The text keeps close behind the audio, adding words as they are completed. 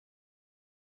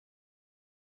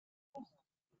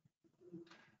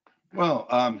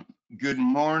Well, good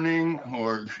morning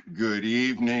or good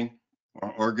evening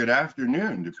or good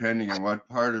afternoon, depending on what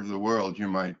part of the world you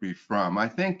might be from. I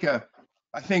think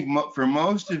for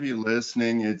most of you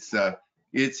listening,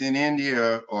 it's in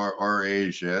India or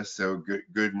Asia. So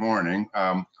good morning.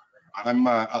 I'm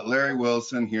Larry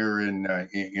Wilson here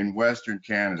in Western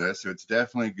Canada, so it's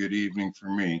definitely good evening for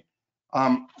me.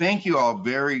 Thank you all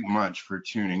very much for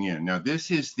tuning in. Now,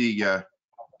 this is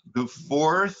the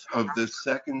fourth of the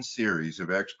second series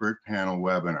of expert panel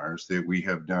webinars that we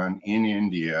have done in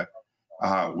India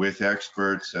with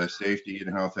experts, safety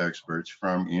and health experts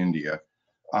from India.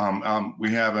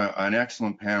 We have an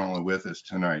excellent panel with us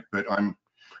tonight, but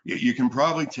you can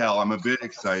probably tell I'm a bit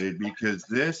excited because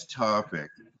this topic,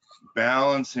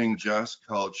 balancing just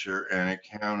culture and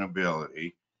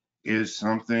accountability, is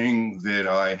something that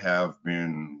I have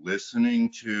been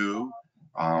listening to,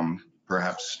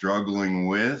 perhaps struggling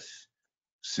with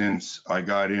since I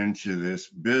got into this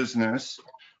business.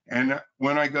 And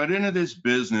when I got into this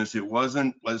business, it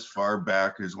wasn't as far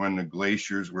back as when the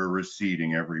glaciers were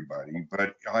receding, everybody,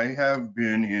 but I have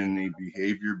been in the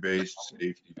behavior-based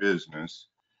safety business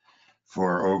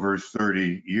for over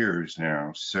 30 years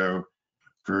now. So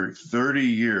for 30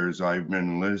 years, I've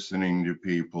been listening to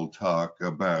people talk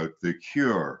about the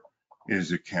cure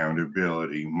is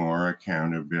accountability, more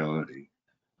accountability.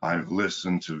 I've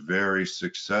listened to very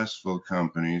successful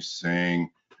companies saying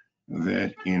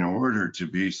that in order to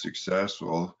be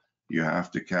successful, you have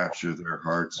to capture their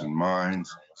hearts and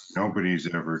minds.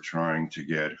 Nobody's ever trying to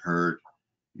get hurt.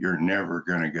 You're never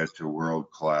going to get to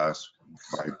world class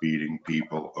by beating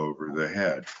people over the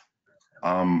head.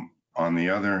 On the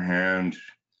other hand,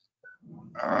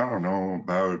 I don't know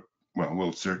about, well,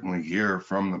 we'll certainly hear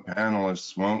from the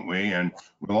panelists, won't we? And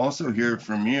we'll also hear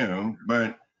from you,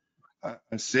 but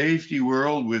a safety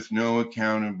world with no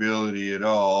accountability at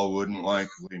all wouldn't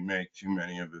likely make too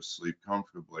many of us sleep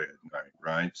comfortably at night,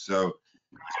 right? So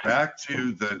back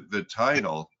to the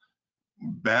title,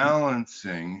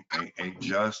 balancing a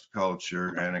just culture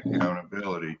and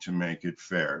accountability to make it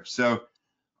fair. So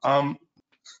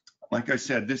like I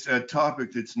said, this is a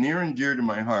topic that's near and dear to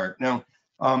my heart. Now,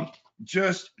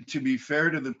 just to be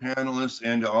fair to the panelists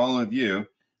and to all of you,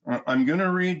 I'm going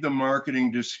to read the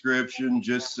marketing description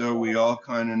just so we all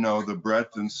kind of know the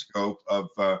breadth and scope of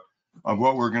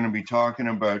what we're going to be talking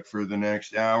about for the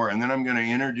next hour. And then I'm going to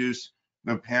introduce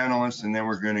the panelists and then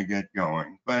we're going to get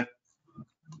going. But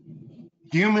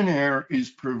human error is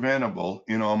preventable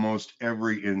in almost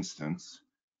every instance,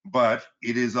 but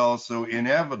it is also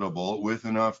inevitable with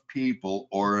enough people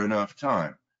or enough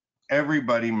time.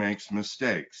 Everybody makes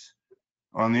mistakes.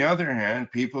 On the other hand,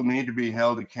 people need to be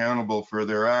held accountable for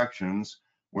their actions,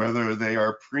 whether they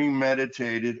are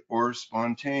premeditated or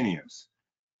spontaneous.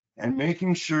 And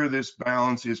making sure this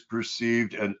balance is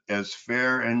perceived as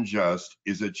fair and just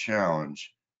is a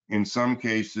challenge, in some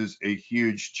cases, a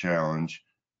huge challenge,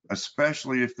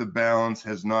 especially if the balance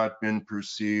has not been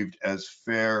perceived as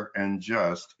fair and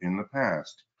just in the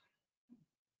past.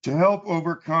 To help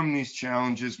overcome these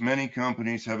challenges, many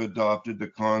companies have adopted the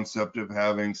concept of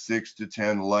having 6 to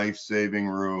 10 life-saving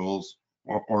rules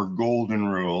or golden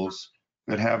rules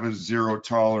that have a zero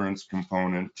tolerance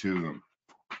component to them.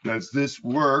 Does this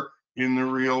work in the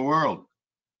real world?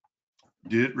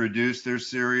 Did it reduce their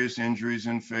serious injuries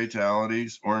and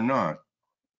fatalities or not?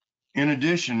 In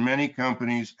addition, many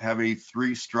companies have a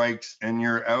 3 strikes and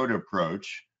you're out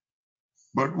approach.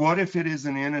 But what if it is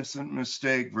an innocent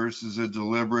mistake versus a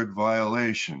deliberate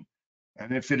violation?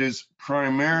 And if it is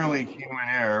primarily human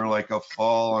error, like a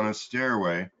fall on a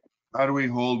stairway, how do we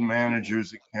hold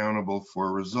managers accountable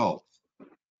for results?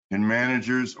 Can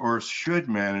managers or should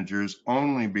managers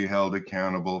only be held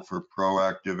accountable for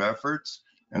proactive efforts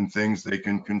and things they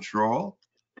can control?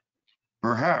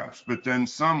 Perhaps, but then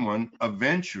someone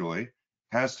eventually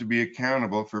has to be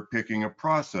accountable for picking a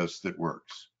process that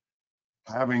works.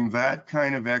 Having that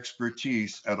kind of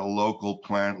expertise at a local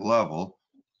plant level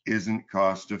isn't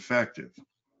cost effective.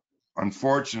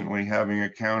 Unfortunately, having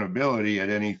accountability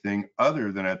at anything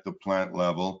other than at the plant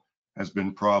level has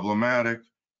been problematic,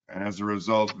 and as a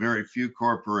result, very few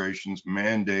corporations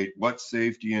mandate what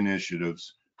safety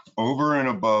initiatives over and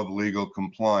above legal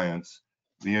compliance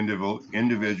the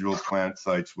individual plant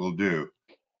sites will do.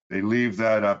 They leave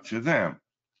that up to them.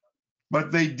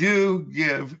 But they do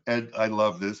give, and I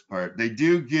love this part, they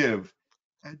do give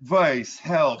advice,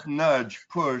 help, nudge,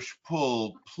 push,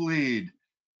 pull, plead.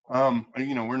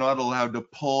 We're not allowed to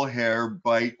pull hair,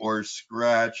 bite, or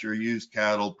scratch or use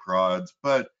cattle prods,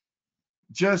 but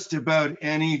just about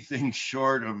anything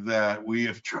short of that we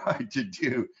have tried to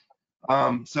do.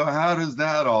 So how does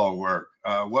that all work?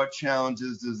 What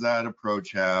challenges does that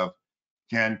approach have?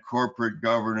 can corporate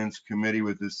governance committee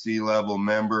with a C-level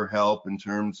member help in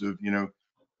terms of,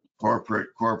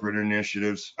 corporate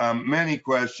initiatives? Many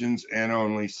questions and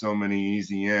only so many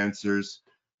easy answers.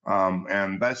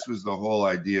 And this was the whole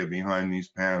idea behind these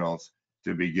panels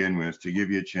to begin with, to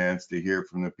give you a chance to hear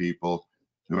from the people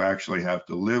who actually have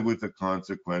to live with the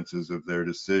consequences of their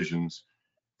decisions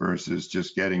versus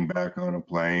just getting back on a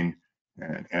plane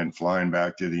and flying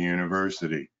back to the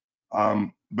university.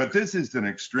 But this is an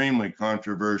extremely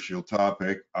controversial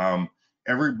topic.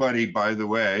 Everybody, by the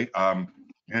way,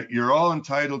 you're all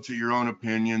entitled to your own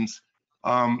opinions.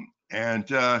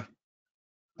 Mr.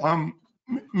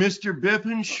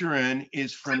 Bipin Sharin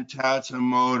is from Tata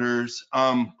Motors.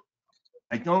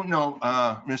 I don't know,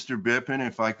 Mr. Bipin,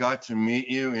 if I got to meet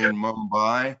you in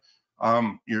Mumbai.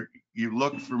 You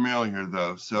look familiar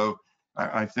though, so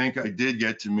I think I did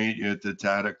get to meet you at the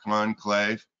Tata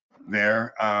Conclave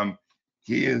there.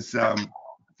 He is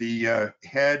the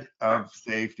head of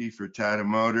safety for Tata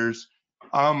Motors.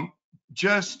 Well,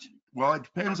 it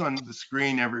depends on the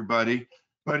screen, everybody,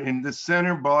 but in the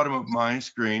center bottom of my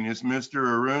screen is Mr.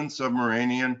 Arun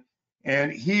Subramanian,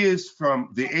 and he is from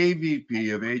the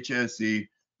AVP of HSE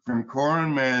from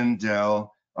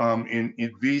Coromandel in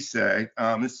VSAG.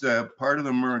 This is part of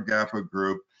the Murugappa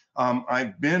group.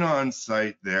 I've been on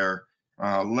site there,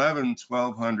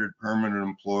 1,200 permanent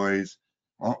employees,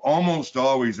 almost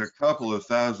always a couple of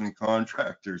thousand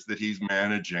contractors that he's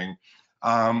managing,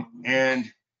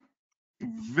 and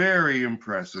very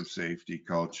impressive safety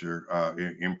culture,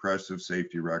 impressive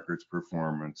safety records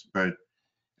performance. But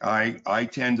I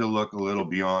tend to look a little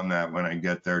beyond that when I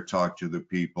get there, talk to the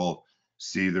people,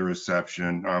 see the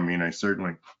reception. I mean, I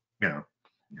certainly,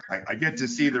 I get to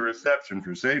see the reception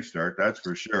for SafeStart, that's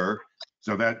for sure.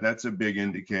 So that's a big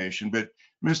indication. But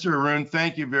Mr. Arun,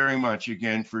 thank you very much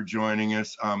again for joining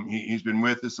us. He's been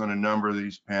with us on a number of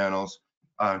these panels,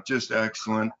 just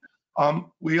excellent.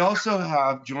 We also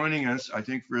have joining us, I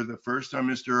think for the first time,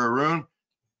 Mr.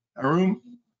 Arun,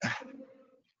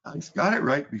 I got it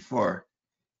right before,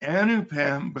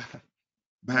 Anupam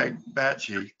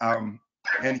Bachi, and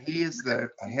he is the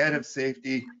head of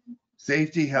safety,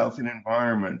 health, and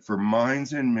environment for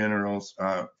mines and minerals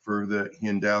for the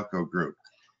Hindalco Group.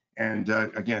 And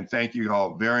again, thank you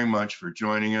all very much for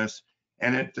joining us.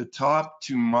 And at the top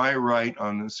to my right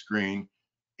on the screen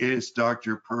is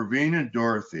Dr. Pravina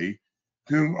Dorothy,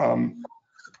 who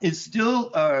is still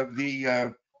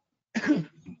the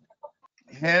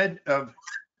head of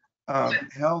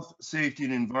health, safety,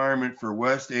 and environment for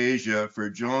West Asia for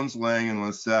Jones Lang and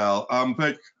LaSalle.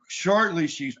 But shortly,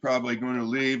 she's probably going to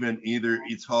leave, and either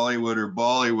it's Hollywood or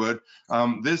Bollywood.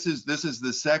 This is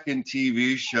the second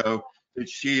TV show that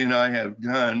she and I have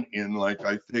done in, like,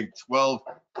 I think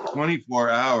 24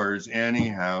 hours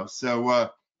anyhow.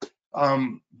 So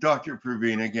Dr.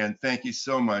 Pravina, again, thank you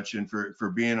so much, and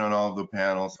for being on all of the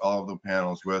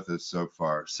panels with us so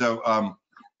far. So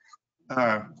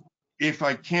if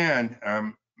I can,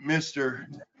 Mr.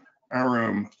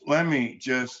 Arun, let me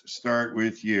just start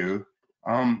with you.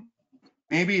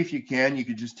 Maybe if you can, you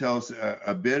could just tell us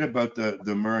a bit about the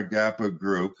Murugappa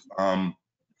group.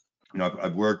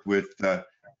 I've worked with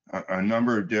a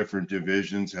number of different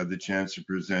divisions, had the chance to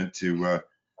present to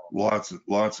lots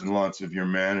and lots of your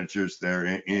managers there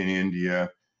in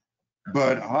India,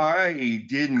 but I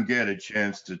didn't get a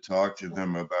chance to talk to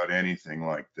them about anything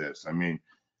like this. I mean,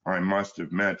 I must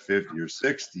have met 50 or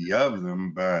 60 of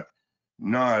them, but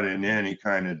not in any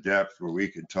kind of depth where we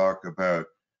could talk about,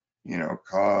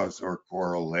 cause or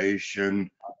correlation.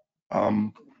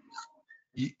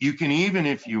 You can, even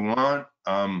if you want,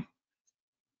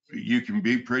 you can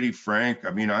be pretty frank.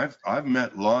 I mean, I've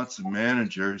met lots of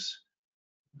managers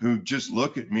who just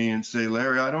look at me and say,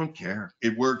 Larry, I don't care.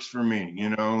 It works for me.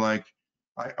 Like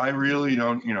I really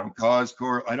don't,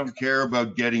 I don't care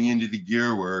about getting into the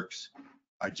gearworks.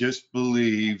 I just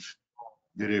believe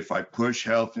that if I push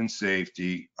health and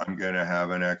safety, I'm going to have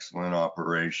an excellent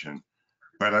operation.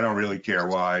 But I don't really care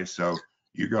why. So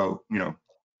you go,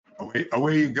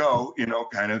 away you go,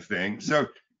 kind of thing. So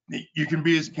you can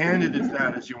be as candid as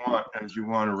that as you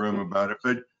want a room about it.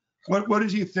 But what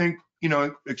do you think,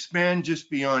 expand just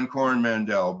beyond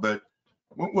Coromandel, but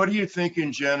what do you think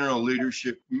in general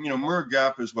leadership?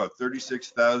 Murugappa is what,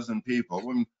 36,000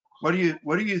 people. What do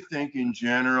you think in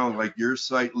general, like your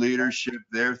site leadership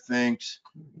there thinks,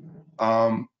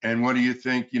 and what do you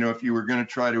think, if you were going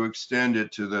to try to extend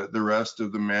it to the rest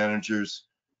of the managers,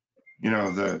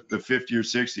 the 50 or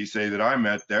 60 say that I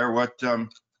met there, what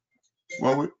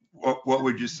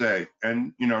would you say?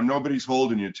 And nobody's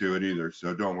holding you to it either,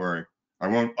 so don't worry. I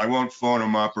won't phone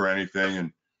them up or anything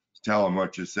and tell them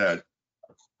what you said.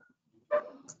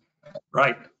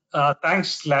 Right.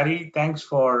 Thanks, Larry. Thanks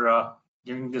for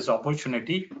giving this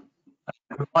opportunity.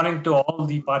 Good morning to all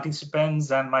the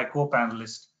participants and my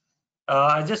co-panelists.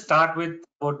 I just start with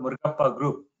about Murugappa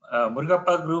Group.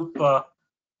 Murugappa Group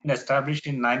established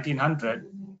in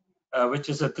 1900, which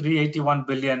is a 381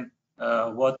 billion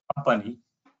worth company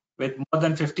with more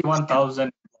than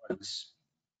 51,000 employees.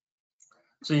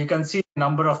 So you can see the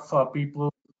number of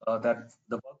people that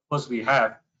the workforce we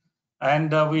have.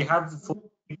 And we have focus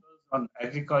on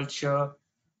agriculture,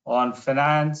 on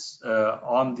finance,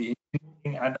 on the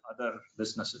engineering and other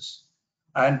businesses.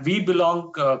 And we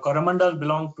belong, Coromandel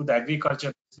belong to the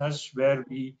agriculture business where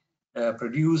we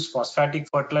produce phosphatic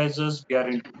fertilizers. We are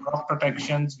into crop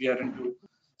protections. We are into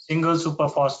single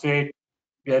superphosphate.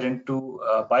 We are into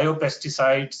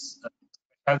biopesticides,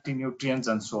 healthy nutrients,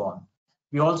 and so on.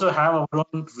 We also have our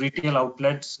own retail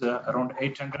outlets, around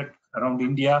 800 around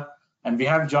India, and we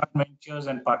have joint ventures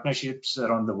and partnerships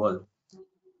around the world.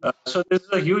 So this is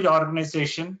a huge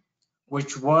organization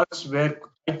which works where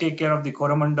I take care of the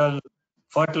Coromandel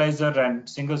fertilizer and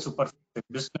single superphosphate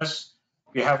business.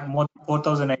 We have more than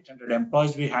 4,800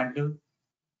 employees we handle,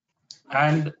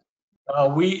 and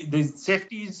the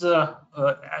safety is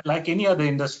like any other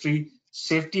industry.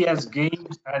 Safety has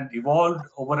gained and evolved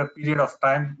over a period of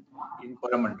time in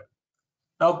Coromandel.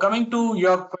 Now, coming to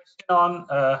your question on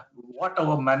what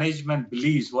our management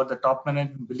believes, what the top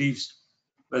management believes,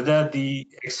 whether the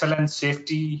excellent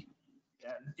safety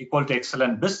equal to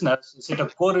excellent business, is it a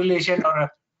correlation or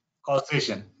a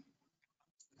causation?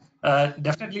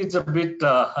 Definitely, it's a bit,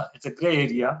 it's a gray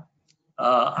area.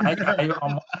 I'm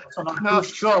also not too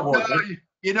sure about it.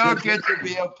 You don't get to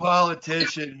be a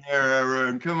politician here,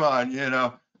 Arun. Come on, you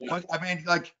know. What, I mean,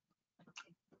 like,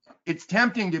 it's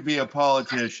tempting to be a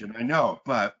politician, I know,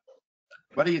 but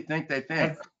what do you think they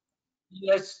think?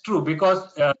 Yes, true,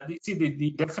 because see,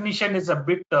 the definition is a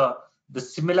bit, the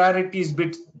similarities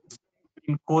bit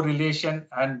in correlation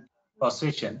and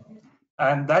causation,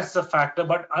 and that's the factor.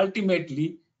 But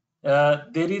ultimately, there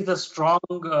is a strong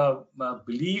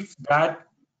belief that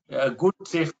good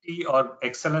safety or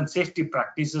excellent safety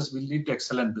practices will lead to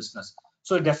excellent business.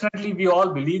 So definitely, we all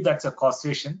believe that's a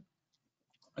causation,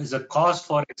 is a cause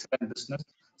for excellent business.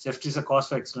 Safety is a cause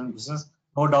for excellent business,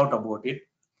 no doubt about it.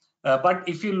 But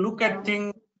if you look at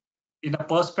things in a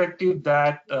perspective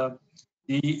that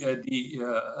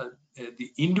the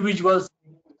individuals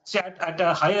at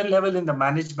a higher level in the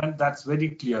management, that's very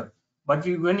clear. But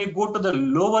when you go to the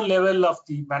lower level of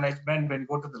the management, when you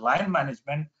go to the line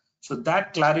management, so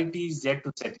that clarity is yet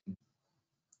to set in.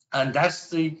 And that's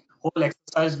the whole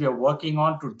exercise we are working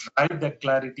on to drive that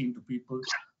clarity into people,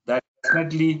 that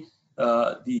definitely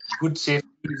the good safety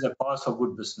is a cause for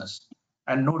good business.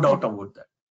 And no doubt about that.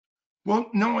 Well,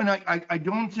 no, and I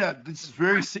don't. This is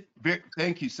very,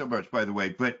 thank you so much, by the way.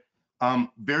 But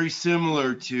very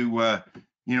similar to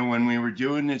you know, when we were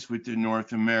doing this with the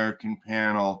North American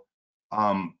panel,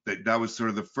 that was sort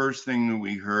of the first thing that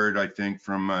we heard, I think,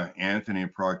 from Anthony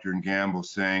at Procter and Gamble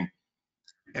saying,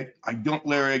 I don't,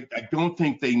 Larry, I don't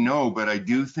think they know, but I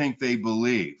do think they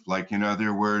believe. Like, in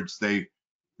other words, they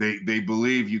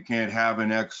believe you can't have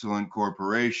an excellent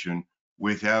corporation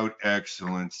without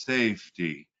excellent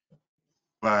safety.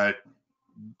 But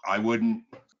I wouldn't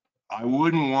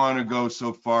want to go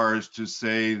so far as to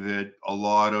say that a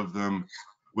lot of them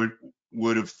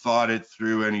would have thought it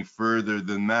through any further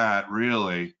than that,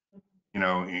 really, you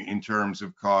know, in terms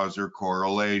of cause or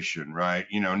correlation, right?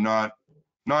 You know,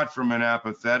 not from an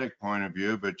apathetic point of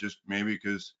view, but just maybe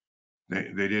because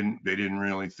they didn't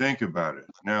really think about it.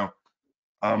 Now,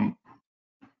 I'm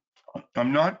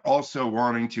not also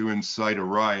wanting to incite a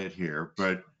riot here,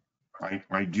 but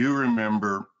I do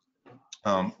remember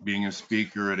being a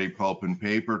speaker at a pulp and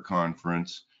paper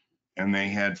conference, and they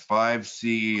had 5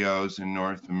 CEOs in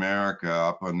North America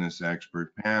up on this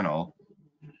expert panel,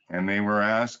 and they were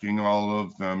asking all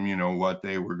of them, you know, what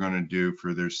they were going to do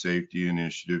for their safety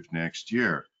initiative next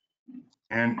year.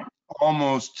 And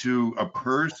almost to a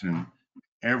person,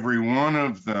 every one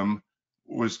of them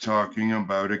was talking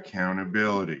about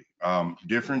accountability.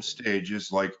 Different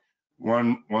stages, like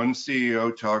one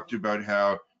CEO talked about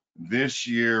how this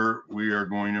year we are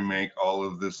going to make all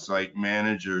of the site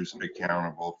managers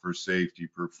accountable for safety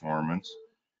performance.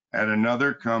 At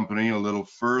another company a little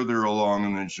further along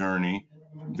in the journey,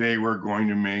 they were going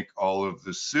to make all of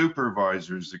the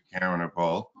supervisors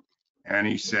accountable. And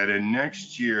he said, and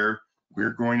next year,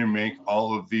 we're going to make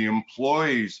all of the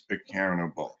employees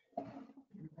accountable.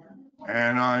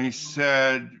 And I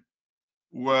said,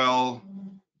 well,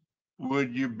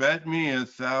 would you bet me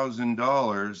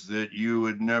 $1,000 that you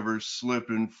would never slip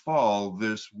and fall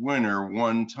this winter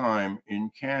one time in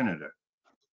Canada?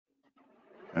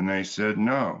 And they said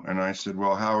no. And I said,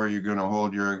 well, how are you going to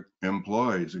hold your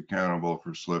employees accountable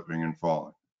for slipping and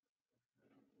falling?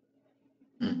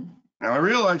 Now, I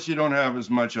realize you don't have as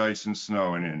much ice and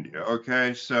snow in India,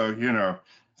 okay? So,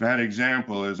 that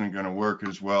example isn't going to work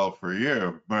as well for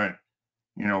you. But,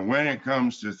 when it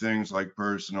comes to things like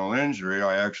personal injury,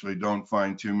 I actually don't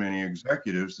find too many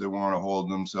executives that want to hold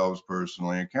themselves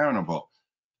personally accountable.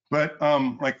 But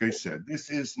like I said, this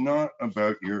is not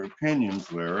about your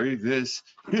opinions, Larry. This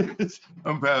is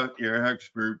about your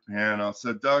expert panel.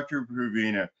 So, Dr.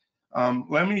 Pravina,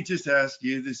 let me just ask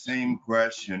you the same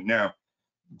question. Now,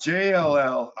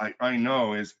 JLL, I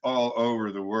know, is all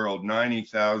over the world,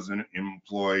 90,000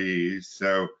 employees.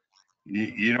 So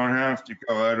you don't have to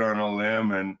go out on a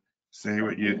limb and say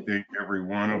what you think every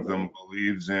one of them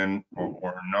believes in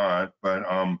or not. But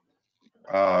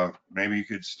maybe you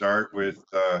could start with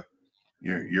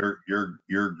your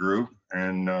group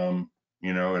and,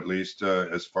 at least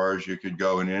as far as you could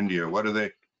go in India. What are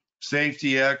they?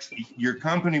 Your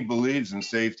company believes in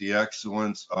safety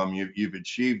excellence. You've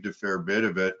achieved a fair bit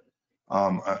of it.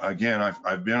 Again,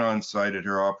 I've been on site at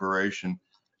her operation.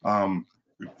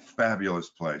 Fabulous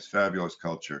place, fabulous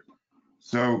culture.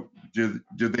 So do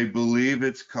they believe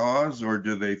it's cause, or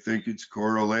do they think it's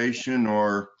correlation,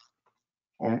 or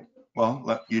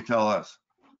well, you tell us.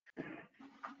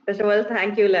 First of all,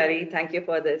 thank you, Larry. Thank you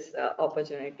for this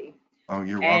opportunity. Oh,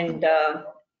 you're welcome.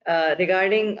 And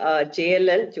regarding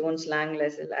JLL, Jones Lang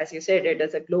LaSalle, as you said, it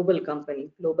is a global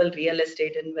company, global real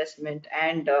estate investment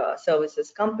and services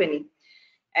company.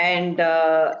 And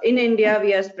in India,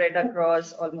 we are spread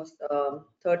across almost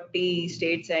 30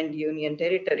 states and union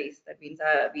territories. That means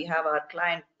we have our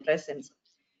client presence.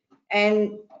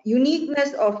 And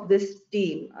uniqueness of this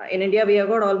team, in India, we have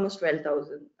got almost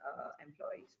 12,000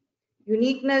 employees.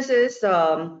 Uniqueness is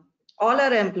all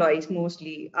our employees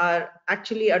mostly are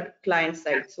actually at client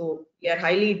side. So we are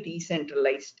highly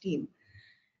decentralized team.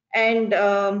 And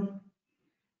I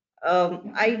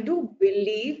do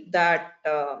believe that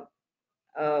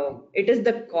it is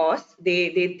the cost.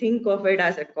 They think of it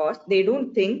as a cost. They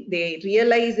don't think, they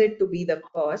realize it to be the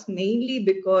cost, mainly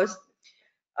because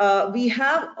we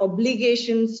have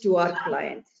obligations to our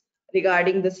clients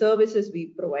regarding the services we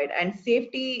provide, and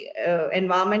safety,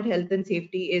 environment, health and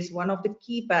safety is one of the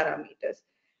key parameters,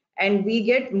 and we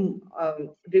get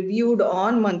reviewed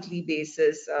on monthly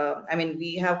basis. I mean,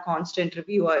 we have constant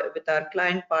review with our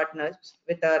client partners,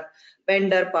 with our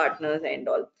vendor partners and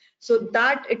all. So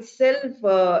that itself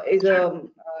is a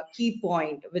key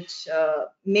point which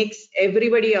makes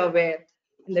everybody aware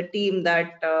in the team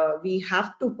that we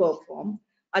have to perform.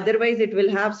 Otherwise, it will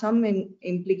have some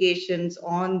implications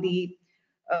on the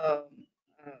uh,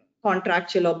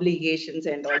 contractual obligations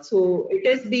and all. So it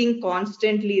is being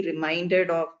constantly reminded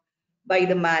of by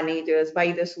the managers,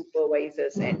 by the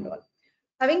supervisors and all.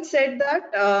 Having said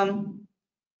that,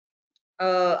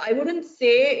 I wouldn't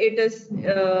say it is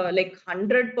like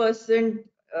 100%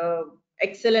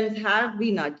 excellence have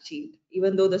been achieved,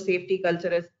 even though the safety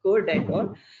culture is good and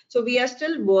all. So we are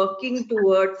still working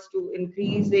towards to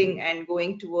increasing and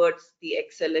going towards the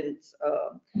excellence.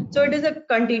 So it is a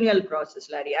continual process,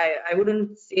 Larry. I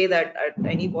wouldn't say that at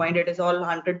any point it is all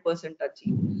 100%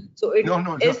 achieved. So it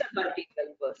is a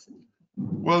continual process.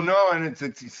 Well, no, and it's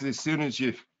as soon as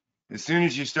you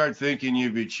start thinking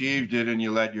you've achieved it and you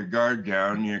let your guard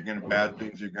down, bad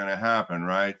things are gonna happen,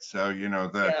 right? So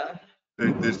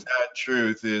the sad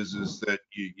truth is that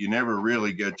you never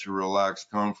really get to relax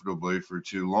comfortably for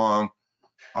too long.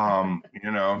 You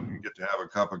get to have a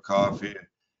cup of coffee,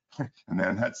 and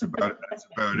then that's about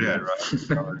it,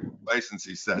 right?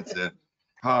 Complacency sets in.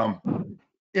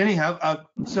 Anyhow,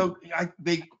 so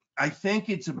I think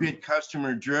it's a bit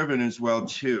customer driven as well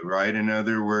too, right? In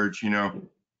other words,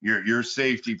 your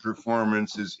safety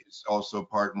performance is also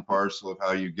part and parcel of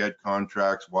how you get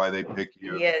contracts, why they pick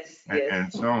you, yes,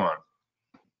 and so on.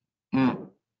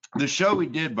 The show we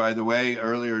did, by the way,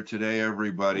 earlier today,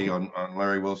 everybody on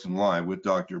Larry Wilson Live with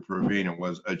Dr. Pravina,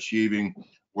 was achieving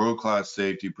world-class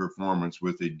safety performance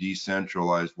with a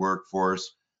decentralized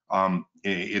workforce.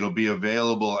 It'll be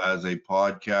available as a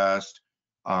podcast.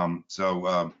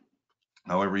 So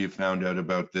however you found out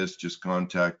about this, just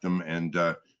contact them, and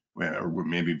or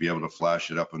maybe be able to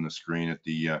flash it up on the screen at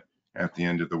the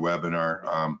end of the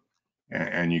webinar.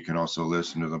 And you can also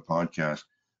listen to the podcast.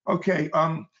 Okay.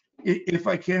 If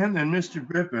I can, then, Mr.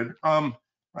 Griffin, I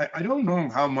don't know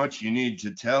how much you need to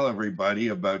tell everybody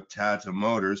about Tata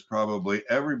Motors. Probably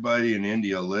everybody in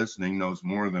India listening knows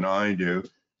more than I do,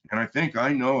 and I think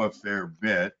I know a fair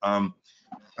bit. I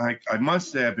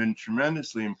must say I've been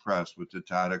tremendously impressed with the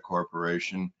Tata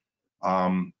Corporation.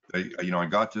 I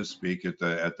got to speak at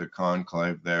the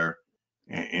conclave there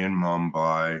in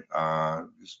Mumbai.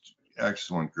 Just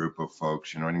excellent group of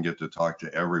folks. I didn't get to talk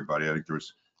to everybody. I think there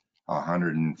was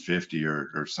 150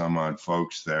 or some odd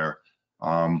folks there.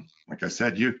 Like I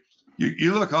said, you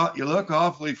look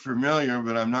awfully familiar,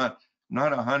 but I'm not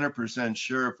 100%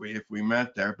 sure if we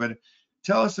met there. But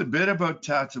tell us a bit about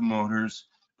Tata Motors.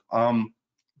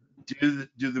 Do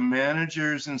the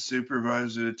managers and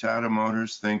supervisors at Tata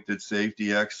Motors think that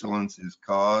safety excellence is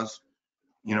cause,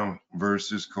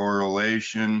 versus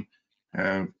correlation?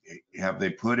 Have they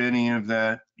put any of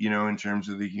that, in terms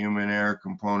of the human error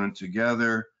component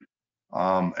together?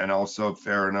 And also,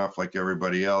 fair enough, like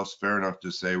everybody else, fair enough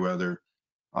to say whether,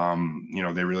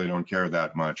 they really don't care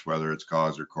that much whether it's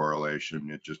cause or correlation.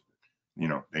 It just,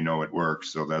 they know it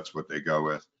works, so that's what they go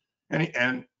with.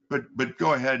 But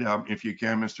go ahead, if you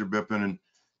can, Mr. Bipin,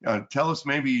 and tell us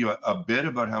maybe a bit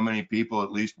about how many people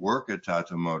at least work at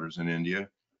Tata Motors in India.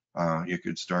 You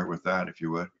could start with that, if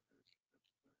you would.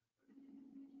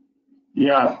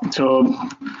 Yeah. So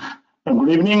good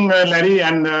evening, Larry,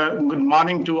 and good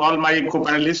morning to all my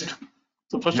co-panelists.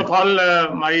 So first of all,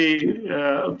 my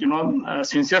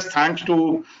sincere thanks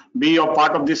to be a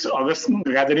part of this August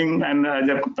gathering, and as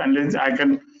a panelist,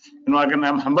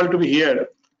 I'm humbled to be here.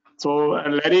 So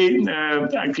Larry,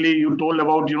 actually, you told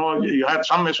about you have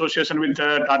some association with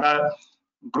Tata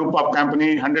Group of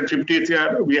company. 150th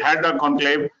year we had a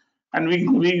conclave, and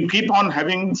we keep on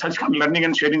having such learning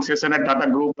and sharing session at Tata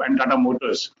Group and Tata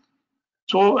Motors.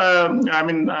 So,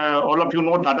 all of you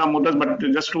know Tata Motors, but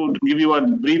just to give you a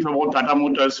brief about Tata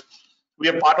Motors, we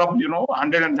are part of,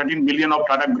 113 billion of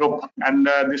Tata Group, and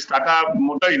this Tata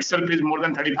Motor itself is more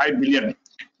than 35 billion.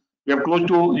 We have close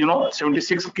to,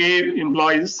 76K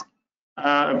employees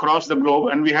across the globe,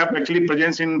 and we have actually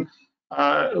presence in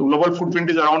global footprint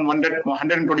is around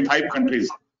 125 countries.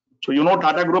 So,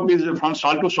 Tata Group is from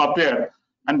salt to software,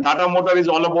 and Tata Motor is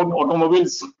all about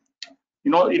automobiles.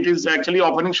 It is actually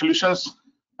offering solutions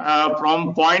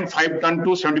from 0.5 ton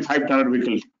to 75 ton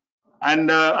vehicle, and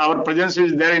our presence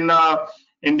is there in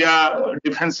India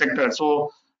defense sector.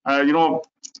 So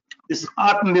this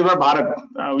Atmanirbhar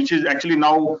Bharat, which is actually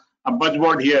now a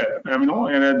buzzword here,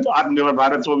 Atmanirbhar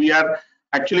Bharat. So we are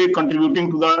actually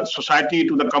contributing to the society,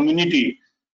 to the community.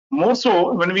 More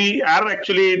so when we are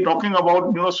actually talking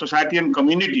about society and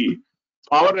community,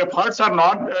 our efforts are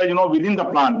not within the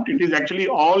plant. It is actually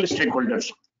all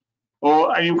stakeholders.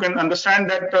 So you can understand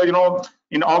that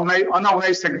in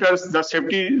unorganized sectors, the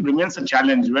safety remains a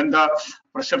challenge when the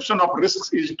perception of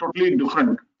risks is totally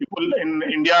different. People in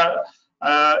India,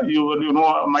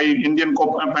 my Indian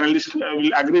panelists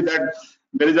will agree that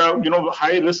there is a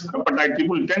high risk appetite.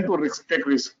 People tend to take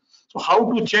risk. So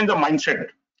how to change the mindset?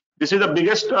 This is the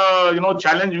biggest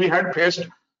challenge we had faced.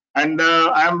 And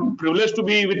I am privileged to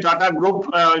be with Tata Group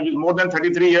more than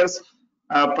 33 years.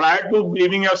 Prior to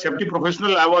being a safety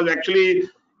professional, I was actually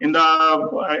in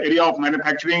the area of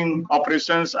manufacturing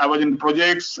operations. I was in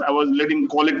projects. I was leading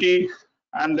quality,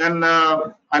 and then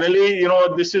finally,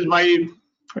 this is my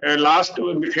last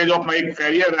phase of my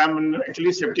career. I'm in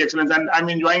actually safety excellence, and I'm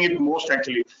enjoying it most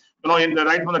actually.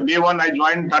 Right from the day one, I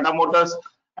joined Tata Motors,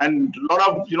 and a lot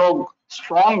of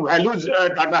strong values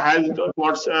Tata has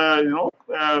towards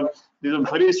there's a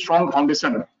very strong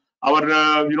foundation.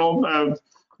 Our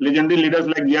legendary leaders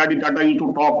like J.R.D. Tata used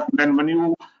to talk. Then when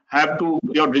you're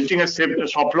visiting a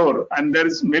shop floor, and there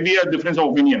is maybe a difference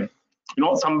of opinion.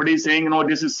 Somebody saying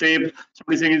this is safe,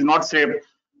 somebody saying it's not safe.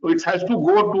 So it has to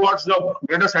go towards the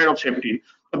greater side of safety.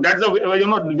 So that's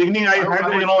the beginning I had.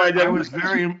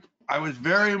 I was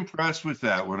very impressed with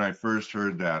that when I first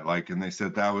heard that. And they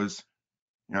said that was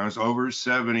it was over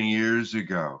 70 years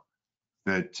ago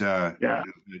that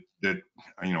that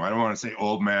I don't want to say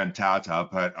old man Tata,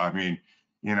 but I mean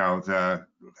the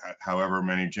however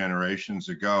many generations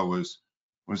ago was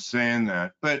saying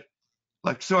that. But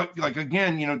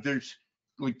again, there's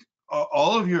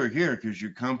all of you are here because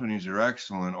your companies are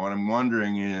excellent. What I'm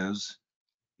wondering is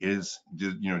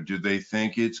do they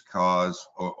think it's cause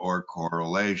or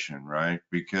correlation, right?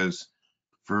 Because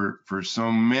for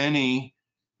so many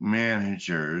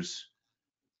managers,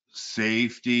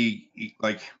 safety,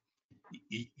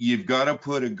 you've got to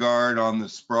put a guard on the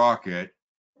sprocket,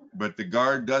 but the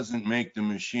guard doesn't make the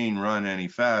machine run any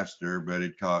faster, but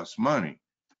it costs money.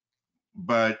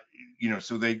 But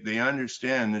so they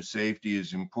understand that safety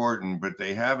is important, but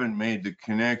they haven't made the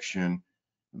connection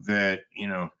that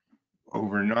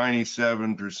over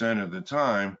 97% of the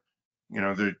time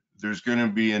there's going to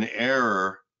be an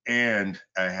error and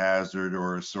a hazard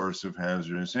or a source of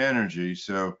hazardous energy.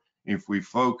 So if we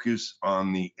focus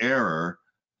on the error,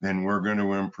 then we're going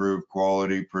to improve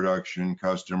quality, production,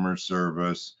 customer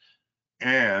service,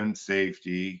 and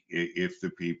safety if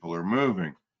the people are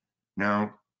moving.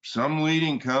 Now, some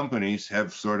leading companies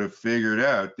have sort of figured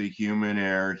out the human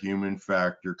error, human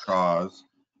factor cause,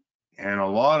 and a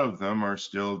lot of them are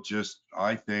still just,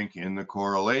 I think, in the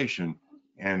correlation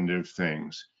end of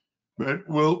things. But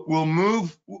we'll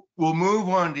move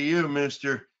on to you,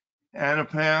 Mr.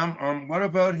 Anupam. What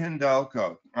about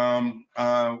Hindalco?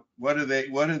 What do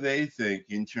they think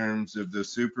in terms of the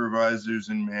supervisors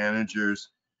and managers?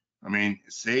 I mean,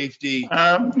 safety.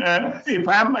 If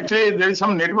I'm actually, there is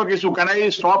some network issue. Can I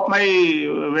stop my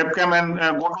webcam and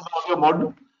go to the audio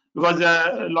mode? Because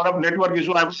a lot of network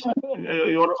issue.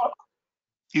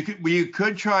 You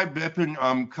could try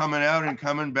Bipin coming out and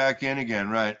coming back in again,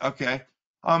 right? Okay.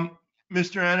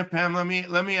 Mr. Anupam,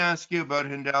 let me ask you about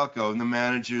Hindalco and the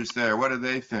managers there. What do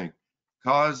they think?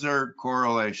 Cause or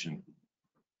correlation?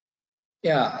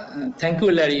 Yeah, thank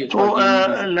you, Larry. So,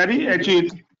 Larry,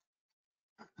 actually,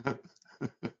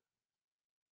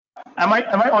 am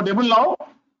I audible now?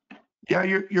 Yeah,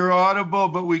 you're audible,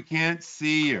 but we can't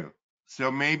see you. So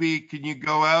maybe can you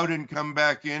go out and come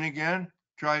back in again?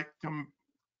 Try come.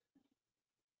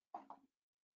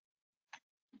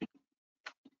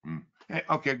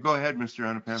 Okay, go ahead, Mr.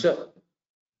 Anupam.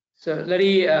 So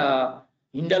Larry,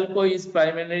 Hindalco is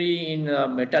primarily in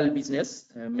metal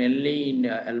business, mainly in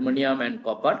aluminum and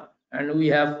copper, and we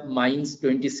have mines,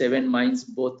 27 mines,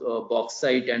 both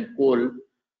bauxite and coal,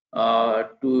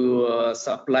 to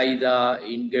supply the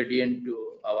ingredient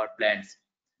to our plants.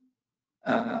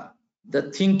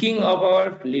 The thinking of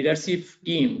our leadership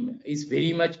team is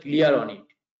very much clear on it.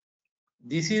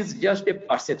 This is just a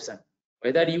perception.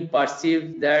 Whether you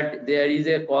perceive that there is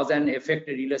a cause and effect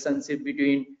relationship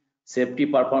between safety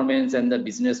performance and the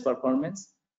business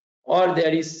performance, or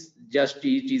there is just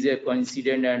it is a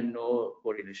coincidence and no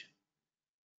correlation.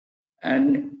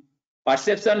 And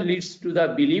perception leads to the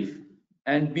belief,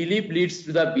 and belief leads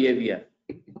to the behavior.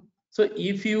 So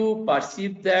if you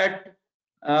perceive that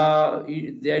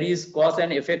there is cause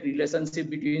and effect relationship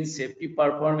between safety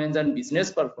performance and business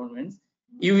performance,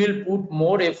 you will put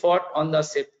more effort on the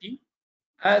safety,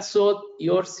 and so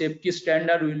your safety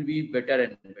standard will be better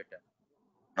and better.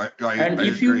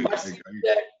 If you perceive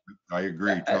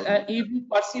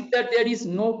that there is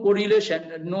no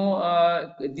correlation,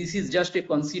 this is just a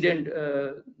coincidence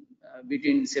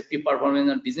between safety performance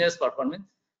and business performance,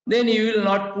 then you will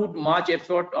not put much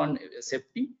effort on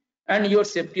safety, and your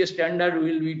safety standard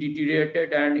will be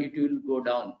deteriorated and it will go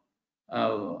down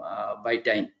by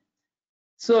time.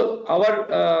 So our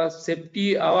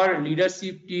our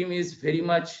leadership team is very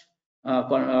much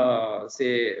firm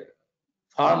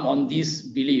on this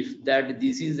belief that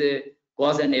this is a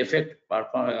cause and effect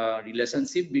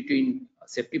relationship between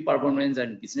safety performance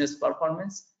and business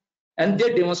performance, and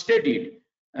they demonstrate it.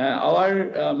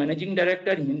 Our managing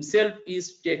director himself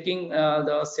is taking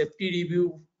the safety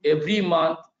review every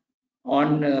month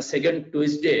on second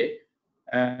Tuesday,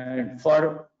 and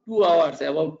for 2 hours,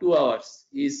 about 2 hours,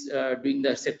 is doing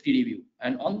the safety review.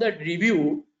 And on that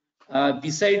review,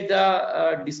 beside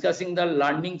the discussing the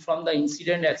learning from the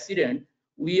accident,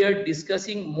 we are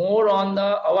discussing more on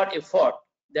our effort,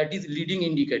 that is leading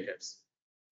indicators.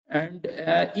 And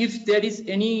if there is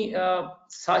any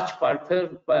such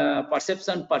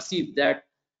perception perceived that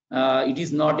it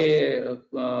is not a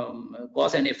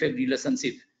cause and effect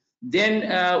relationship,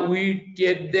 then we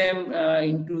take them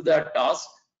into the task.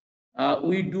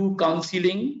 We do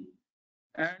counseling,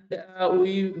 and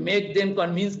we make them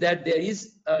convinced that there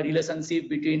is a relationship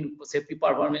between safety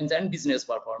performance and business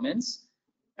performance.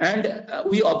 And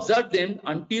we observe them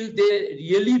until they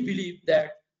really believe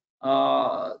that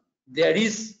there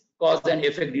is cause and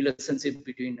effect relationship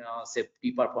between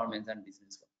safety performance and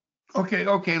business performance.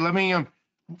 Okay. Let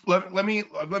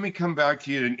me come back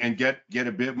to you and get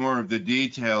a bit more of the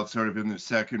detail sort of in the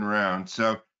second round.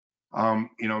 So, I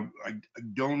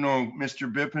don't know,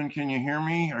 Mr. Bipin, can you hear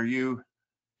me?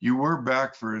 You were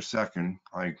back for a second.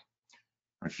 I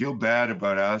feel bad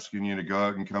about asking you to go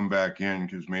out and come back in,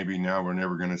 because maybe now we're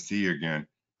never going to see you again.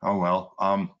 Oh well.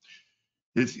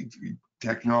 It's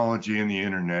technology and the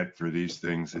internet for these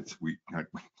things.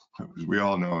 We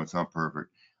all know it's not perfect.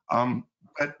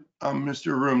 But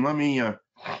Mr. Room,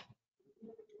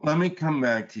 let me come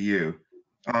back to you.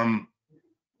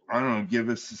 I don't know, give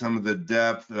us some of the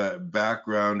depth,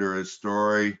 background, or a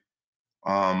story,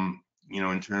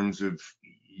 in terms of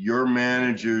your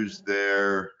managers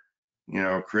there,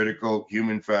 critical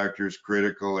human factors,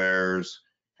 critical errors.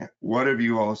 What have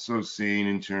you also seen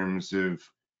in terms of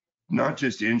not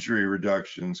just injury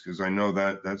reductions, because I know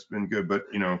that's been good, but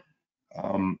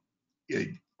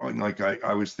like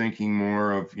I was thinking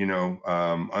more of,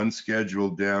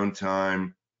 unscheduled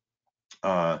downtime,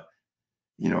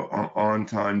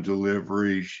 on-time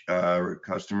delivery,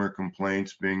 customer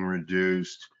complaints being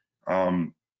reduced,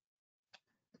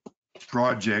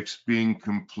 projects being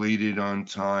completed on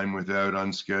time without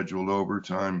unscheduled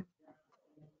overtime.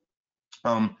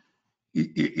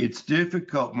 It's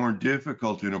more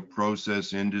difficult in a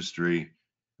process industry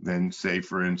than, say,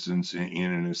 for instance,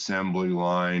 in an assembly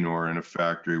line or in a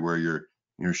factory where you're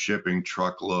shipping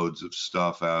truckloads of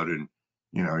stuff out, and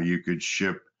you could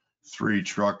ship 3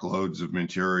 truckloads of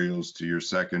materials to your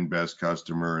second best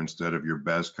customer instead of your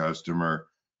best customer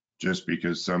just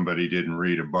because somebody didn't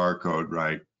read a barcode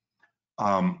right.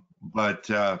 But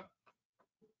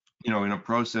in a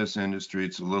process industry,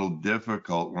 it's a little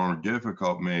difficult, more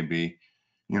difficult maybe,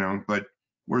 but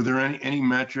were there any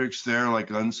metrics there,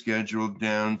 like unscheduled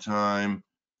downtime,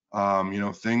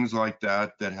 things like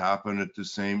that happen at the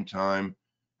same time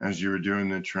as you were doing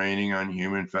the training on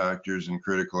human factors and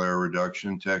critical error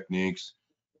reduction techniques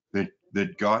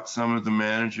that got some of the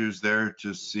managers there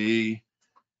to see,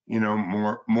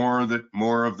 more of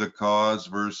the cause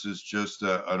versus just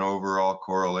an overall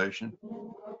correlation?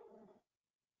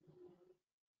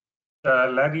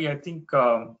 Larry, I think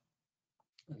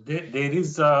there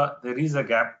is a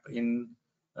gap at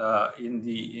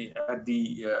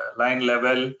the line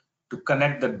level to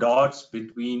connect the dots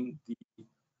between the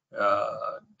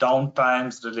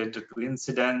downtimes related to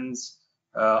incidents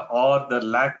or the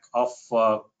lack of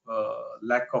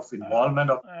involvement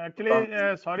of.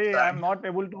 Actually, sorry, I'm not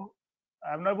able to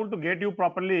get you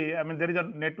properly. I mean, there is a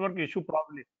network issue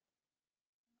probably.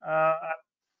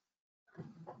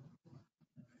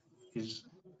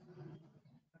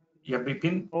 Yeah,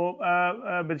 Bipin. So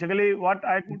basically, what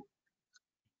I could.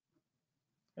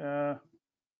 Am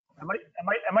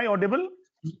I audible?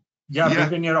 Yeah,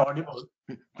 Bipin, you're audible.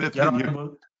 Bipin, you're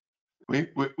audible.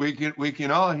 We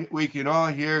can all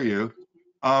hear you.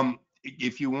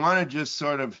 If you want to just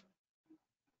sort of,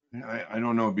 I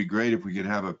don't know, it'd be great if we could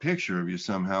have a picture of you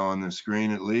somehow on the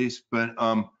screen at least. But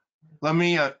let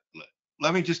me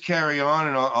just carry on,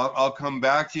 and I'll come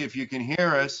back to you if you can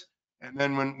hear us. And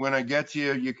then when I get to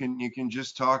you, you can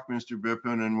just talk, Mr.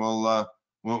 Bipin, and we'll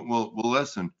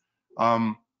listen.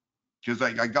 Because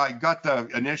I got the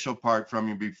initial part from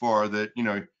you before that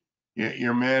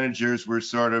your managers were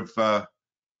sort of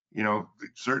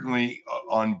certainly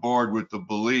on board with the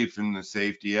belief in the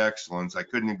safety excellence. I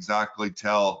couldn't exactly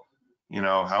tell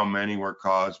how many were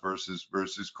cause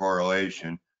versus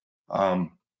correlation.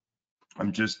 I'm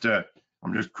just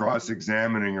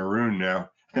cross-examining Arun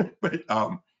now, but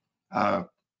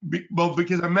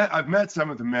because I've met some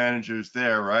of the managers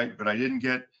there, right? But I didn't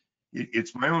get.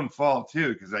 It's my own fault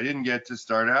too, because I didn't get to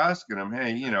start asking them,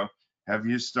 hey, have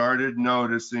you started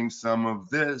noticing some of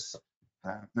this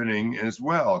happening as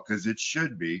well? Because it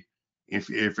should be,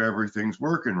 if everything's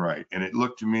working right. And it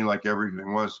looked to me like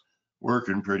everything was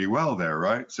working pretty well there,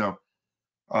 right? So,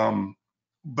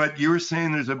 but you were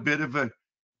saying there's a bit of a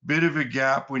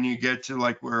gap when you get to,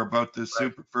 like, we're about the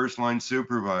first line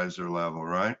supervisor level,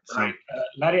 right? Right.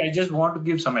 Larry, I just want to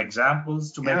give some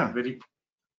examples to make it very.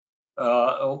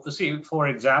 See, for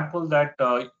example, that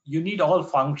you need all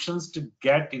functions to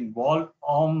get involved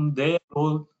on their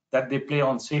role that they play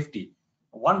on safety.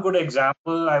 One good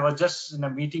example, I was just in a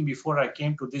meeting before I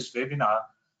came to this webinar,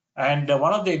 and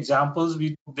one of the examples we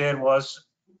took there was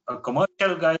a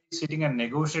commercial guy sitting and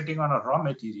negotiating on a raw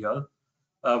material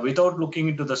without looking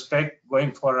into the spec,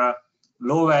 going for a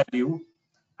low value,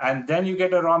 and then you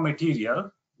get a raw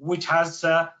material which has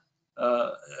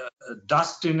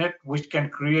dust in it, which can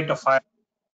create a fire.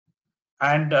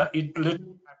 And it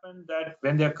happened that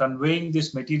when they're conveying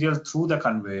this material through the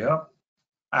conveyor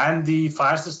and the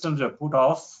fire systems were put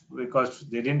off because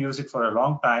they didn't use it for a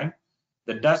long time,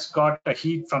 the dust got a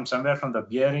heat from somewhere, from the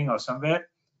bearing or somewhere,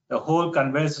 the whole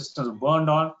conveyor system burned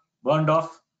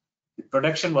off. The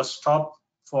production was stopped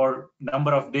for a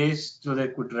number of days so they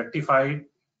could rectify it.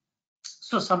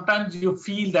 So sometimes you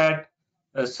feel that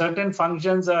certain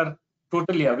functions are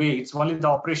totally away. It's only the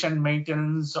operation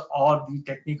maintenance or the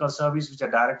technical service which are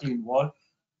directly involved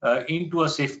into a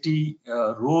safety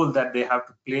role that they have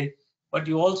to play. But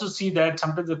you also see that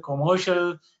sometimes the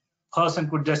commercial person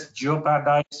could just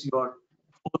jeopardize your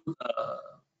whole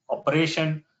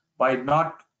operation by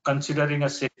not considering a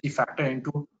safety factor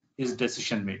into his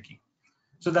decision making.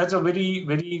 So that's a very,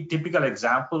 very typical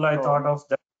example I thought of,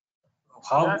 that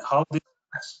how this.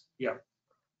 Yeah.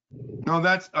 No,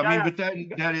 that's, I mean, but that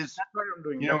is, That's what I'm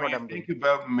doing. when you think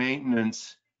about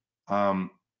maintenance,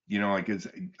 like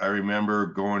I remember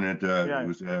going at it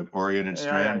was a oriented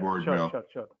strand board mill.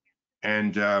 Sure.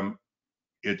 And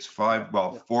it's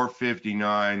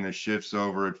 4:59, the shift's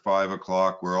over at 5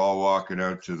 o'clock. We're all walking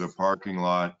out to the parking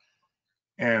lot.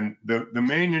 And the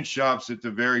maintenance shop's at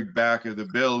the very back of the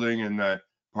building, and the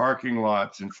parking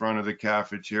lot's in front of the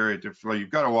cafeteria. You've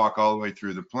got to walk all the way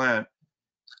through the plant.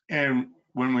 And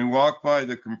when we walk by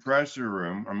the compressor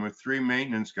room, I'm with 3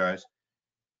 maintenance guys,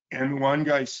 and one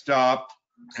guy stopped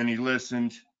and he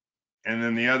listened, and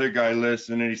then the other guy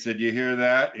listened and he said, "You hear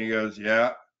that?" He goes,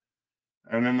 "Yeah."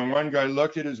 And then the one guy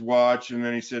looked at his watch, and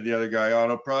then he said to the other guy, "Oh,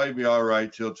 it'll probably be all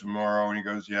right till tomorrow." And he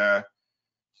goes, "Yeah."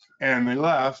 And they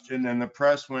left, and then the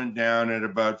press went down at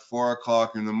about 4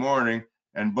 o'clock in the morning,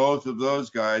 and both of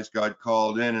those guys got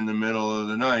called in the middle of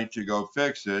the night to go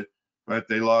fix it, but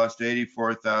they lost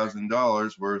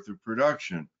 $84,000 worth of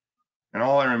production. And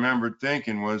all I remembered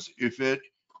thinking was, if it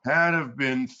had have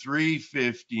been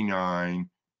 3:59,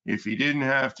 if he didn't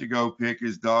have to go pick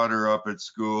his daughter up at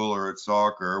school or at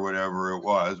soccer or whatever it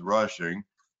was, rushing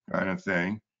kind of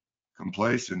thing,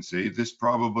 complacency, this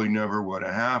probably never would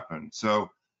have happened.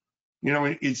 So, you've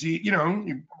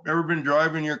ever been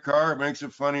driving your car, it makes a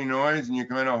funny noise and you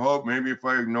kind of hope maybe if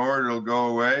I ignore it, it'll go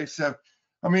away. So,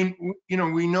 I mean,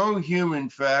 we know human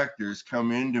factors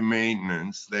come into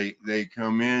maintenance. They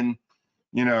come in,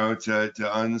 to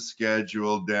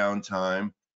unscheduled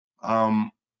downtime.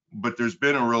 But there's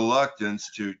been a reluctance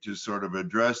to sort of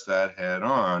address that head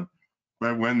on.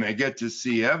 But when they get to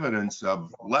see evidence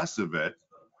of less of it,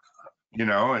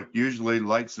 it usually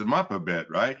lights them up a bit,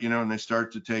 right? And they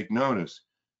start to take notice.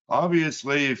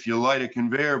 Obviously, if you light a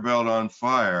conveyor belt on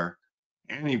fire,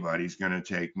 anybody's going to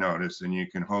take notice, and you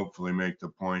can hopefully make the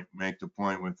point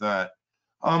with that.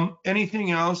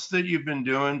 Anything else that you've been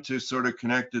doing to sort of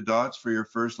connect the dots for your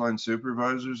first line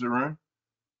supervisors, Arun?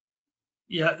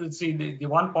 Yeah, see, the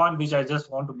one point which I just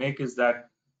want to make is that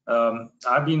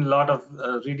I've been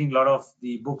reading a lot of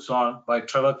the books by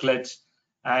Trevor Kletch,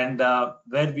 and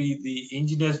where the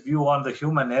engineer's view on the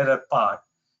human error part.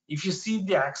 If you see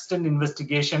the accident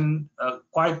investigation,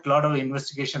 quite a lot of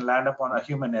investigation land upon a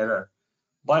human error,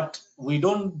 but we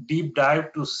don't deep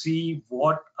dive to see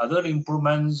what other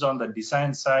improvements on the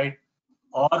design side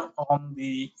or on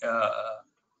the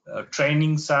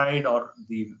training side or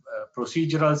the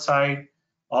procedural side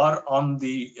or on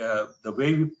the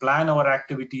way we plan our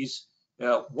activities,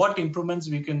 what improvements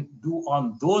we can do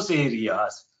on those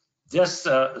areas just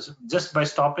by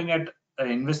stopping at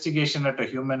an investigation at a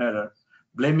human error,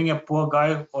 blaming a poor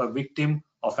guy or victim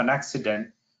of an accident.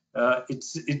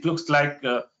 It looks like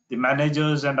the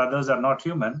managers and others are not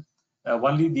human.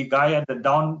 Only the guy at the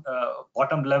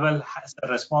bottom level has a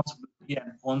responsibility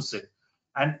and owns it.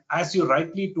 And as you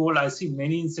rightly told, I see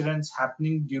many incidents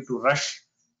happening due to rush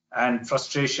and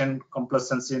frustration,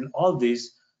 complacency, and all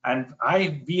these. And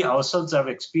we ourselves have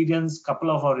experienced a couple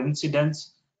of our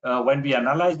incidents. When we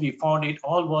analyzed, we found it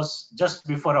all was just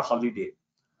before a holiday.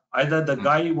 Either the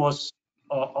guy was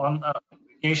on a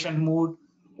vacation mood,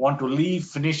 want to leave,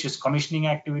 finish his commissioning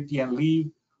activity and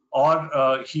leave,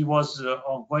 or he was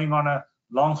going on a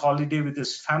long holiday with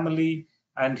his family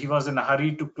and he was in a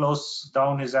hurry to close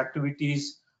down his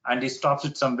activities, and he stops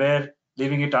it somewhere,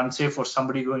 leaving it unsafe for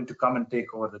somebody going to come and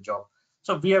take over the job.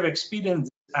 So we have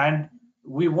experienced, and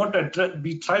we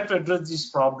try to address these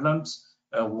problems,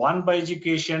 one by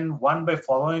education, one by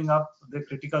following up the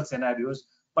critical scenarios,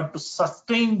 but to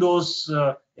sustain those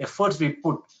efforts we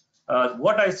put.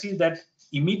 What I see that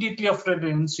immediately after an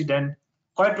incident,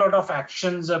 quite a lot of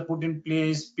actions are put in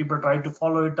place, people try to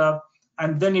follow it up,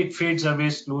 and then it fades away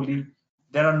slowly.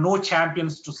 There are no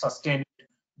champions to sustain it.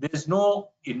 There is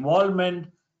no involvement,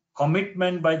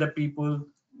 commitment by the people,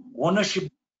 ownership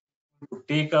to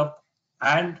take up,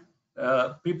 and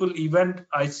people even,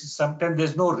 I see sometimes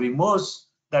there's no remorse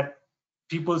that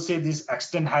people say this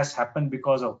accident has happened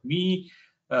because of me.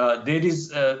 There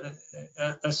is a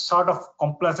sort of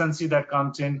complacency that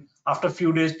comes in. After a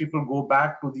few days, people go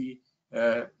back to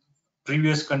the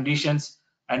previous conditions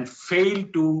and fail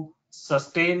to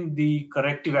sustain the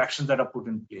corrective actions that are put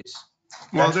in place.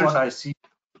 That's what I see.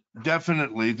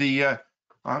 Definitely.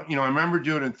 I remember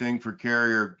doing a thing for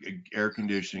Carrier Air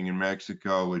Conditioning in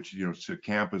Mexico, which, it's a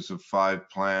campus of 5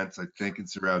 plants. I think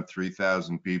it's around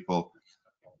 3,000 people.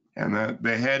 And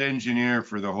the head engineer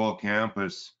for the whole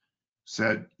campus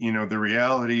said, the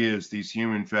reality is these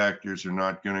human factors are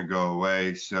not going to go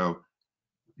away. So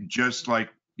just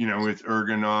like, with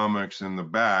ergonomics in the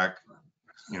back,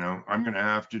 I'm going to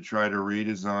have to try to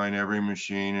redesign every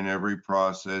machine and every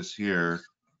process here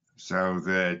so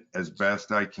that as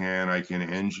best I can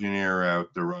engineer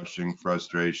out the rushing,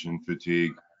 frustration,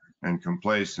 fatigue, and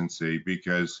complacency.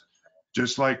 Because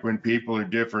just like when people are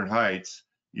different heights,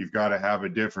 you've got to have a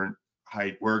different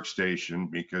height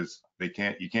workstation because you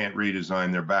can't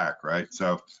redesign their back, right?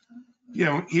 So, you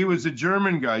know, he was a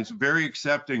German guy, he's very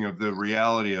accepting of the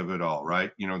reality of it all,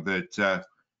 right? You know, that,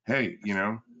 hey, you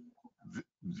know,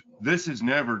 this is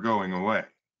never going away.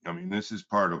 I mean, this is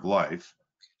part of life.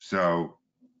 So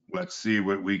let's see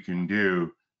what we can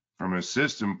do from a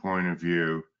system point of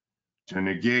view to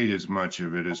negate as much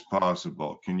of it as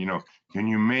possible. Can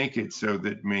you make it so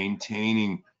that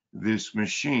maintaining this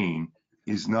machine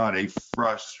is not a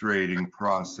frustrating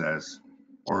process,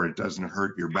 or it doesn't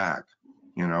hurt your back,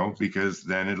 you know, because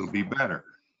then it'll be better.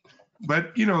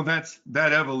 But you know,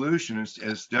 that evolution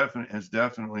has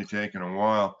definitely taken a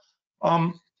while.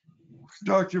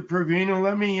 Dr. Pravina,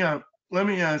 let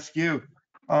me ask you,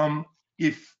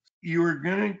 if you were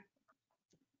gonna,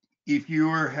 if you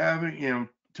were having, you know,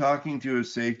 talking to a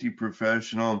safety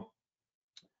professional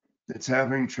that's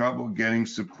having trouble getting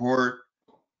support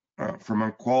from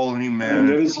a quality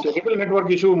manager There is technical network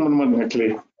issue, Munmad,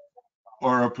 actually.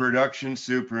 or a production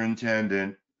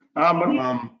superintendent,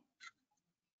 But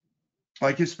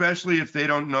like especially if they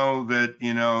don't know that,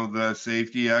 you know, the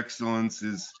safety excellence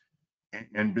is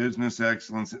and business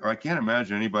excellence. I can't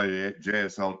imagine anybody at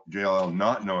JLL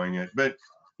not knowing it. But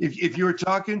if you were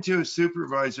talking to a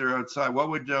supervisor outside, what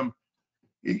would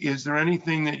is there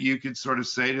anything that you could sort of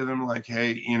say to them, like,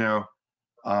 hey, you know,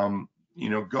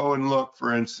 go and look,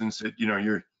 for instance, at, you know,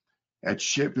 you're at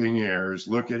shipping errors,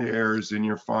 look at errors in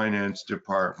your finance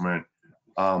department,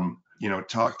 you know,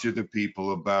 talk to the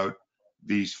people about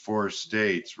these 4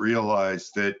 states,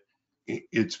 realize that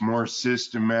it's more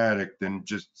systematic than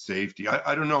just safety.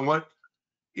 I don't know what,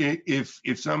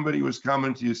 if somebody was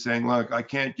coming to you saying, look, I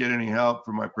can't get any help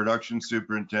from my production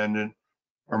superintendent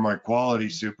or my quality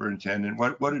superintendent,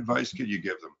 what advice could you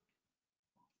give them?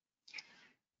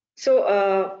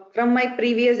 So from my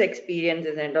previous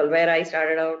experiences and all, where I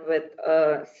started out with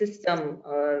a system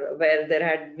or where there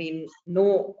had been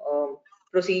no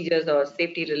procedures or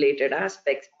safety related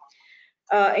aspects,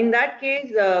 in that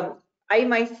case, I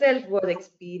myself was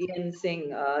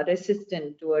experiencing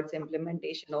resistance towards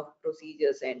implementation of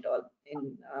procedures and all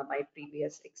in my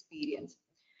previous experience.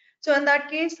 So in that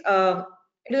case,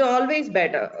 it is always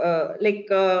better.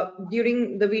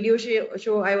 During the video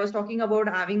show, I was talking about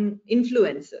having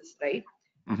influencers, right?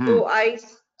 Mm-hmm. So I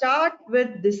start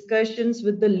with discussions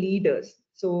with the leaders.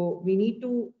 So we need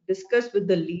to discuss with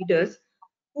the leaders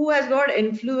who has got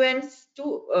influence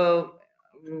to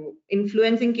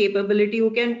influencing capability,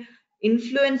 who can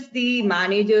influence the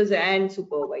managers and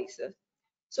supervisors.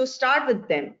 So start with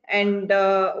them, and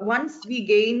once we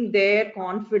gain their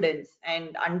confidence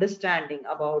and understanding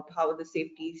about how the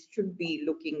safety should be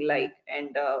looking like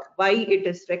and why it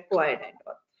is required and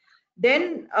all,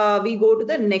 then we go to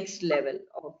the next level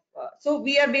of so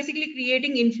we are basically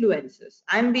creating influencers.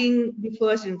 I'm being the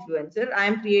first influencer,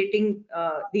 I'm creating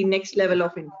the next level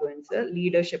of influencer,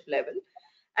 leadership level,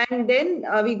 and then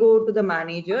we go to the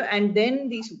manager and then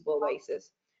the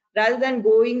supervisors, rather than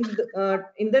going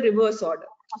in the reverse order.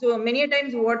 So many a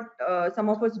times what some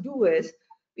of us do is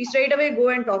we straight away go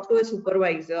and talk to a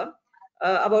supervisor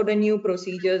about the new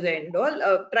procedures and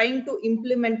all, trying to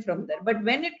implement from there. But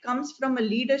when it comes from a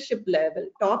leadership level,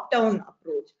 top-down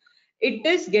approach, it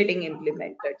is getting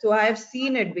implemented. So I have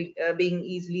seen it being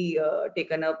easily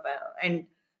taken up, and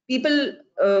people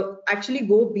actually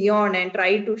go beyond and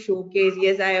try to showcase,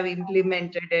 yes, I have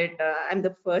implemented it. I'm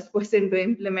the first person to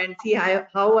implement. See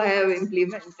how I have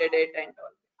implemented it and all.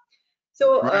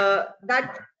 So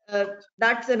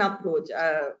that's an approach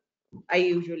I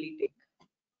usually take.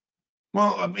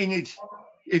 Well, I mean, it's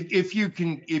if you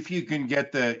can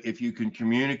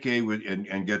communicate with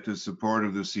and get the support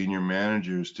of the senior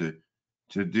managers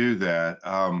to do that.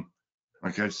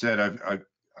 Like I said,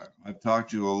 I've talked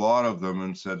to a lot of them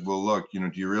and said, well, look, you know,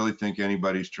 do you really think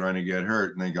anybody's trying to get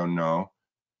hurt? And they go, no.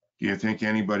 Do you think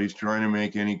anybody's trying to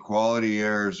make any quality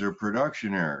errors or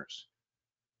production errors?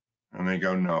 And they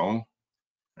go, no.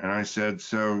 And I said,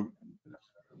 so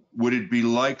would it be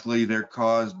likely they're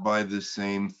caused by the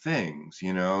same things,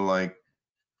 you know, like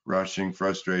rushing,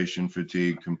 frustration,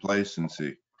 fatigue,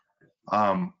 complacency?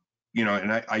 You know,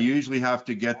 and I usually have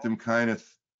to get them kind of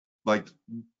like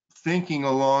thinking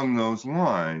along those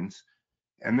lines.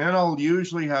 And then I'll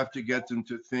usually have to get them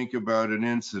to think about an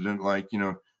incident like, you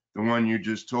know, the one you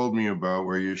just told me about,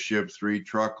 where you ship 3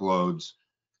 truckloads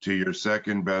to your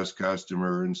second best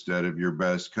customer instead of your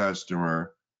best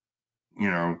customer. You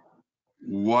know,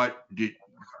 what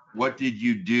did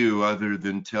you do other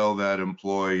than tell that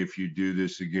employee, if you do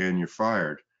this again, you're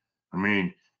fired? I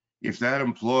mean, if that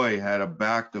employee had to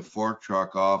back the fork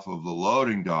truck off of the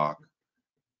loading dock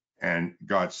and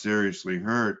got seriously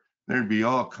hurt, there'd be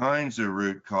all kinds of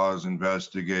root cause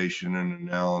investigation and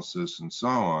analysis and so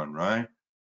on, right?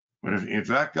 But if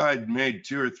that guy made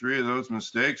 2 or 3 of those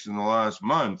mistakes in the last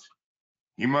month,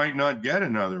 he might not get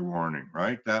another warning,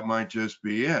 right? That might just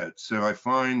be it. So I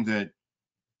find that,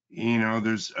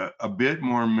 there's a bit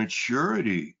more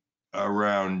maturity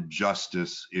around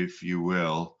justice, if you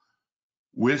will,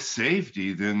 with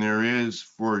safety than there is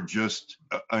for just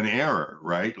an error,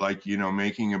 right? Like,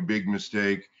 making a big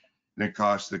mistake that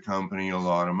costs the company a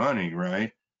lot of money,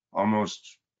 right?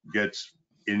 Almost gets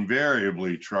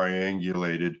invariably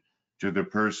triangulated to the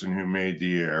person who made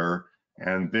the error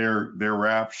and their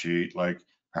rap sheet, like,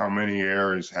 how many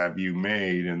errors have you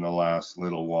made in the last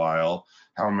little while?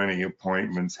 How many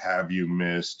appointments have you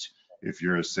missed if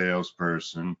you're a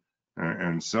salesperson,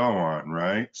 and so on,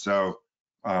 right? So,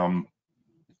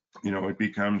 it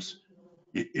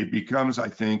becomes, I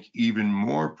think, even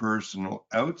more personal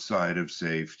outside of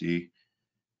safety,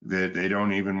 that they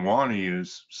don't even want to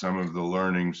use some of the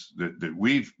learnings that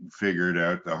we've figured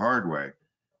out the hard way.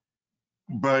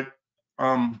 But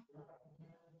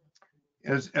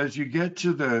as you get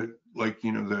to the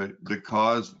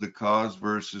cause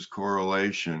versus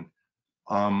correlation,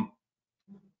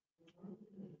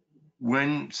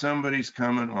 when somebody's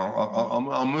coming,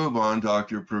 I'll move on,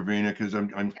 Dr. Pravina, because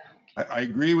I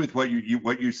agree with what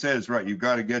you said is right. You've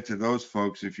got to get to those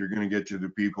folks if you're going to get to the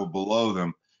people below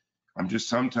them. I'm just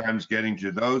sometimes getting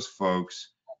to those folks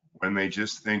when they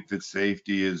just think that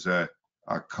safety is a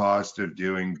cost of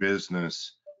doing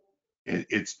business.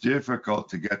 It's difficult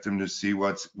to get them to see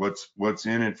what's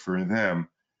in it for them.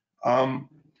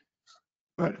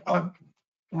 But I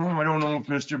don't know if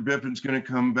Mr. Bipin's going to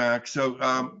come back. So,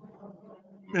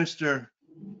 Mr.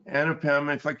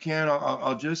 Anupam, if I can,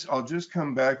 I'll just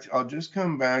come back. I'll just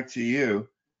come back to you.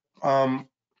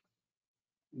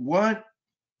 What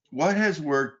has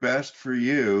worked best for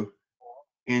you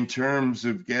in terms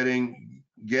of getting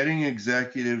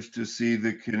executives to see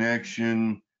the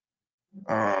connection,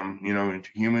 into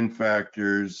human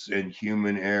factors and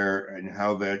human error, and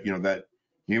how that that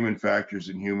human factors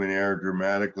and human error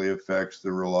dramatically affects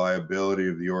the reliability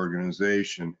of the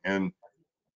organization? And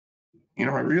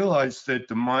I realized that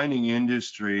the mining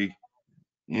industry,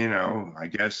 I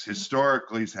guess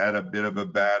historically has had a bit of a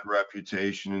bad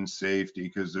reputation in safety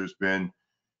because there's been,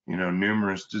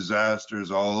 numerous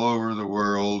disasters all over the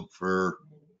world for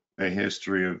the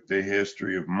history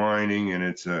of mining, and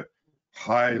it's a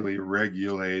highly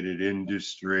regulated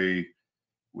industry,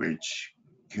 which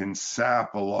can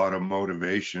sap a lot of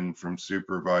motivation from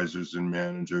supervisors and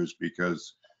managers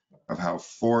because of how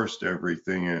forced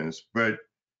everything is. But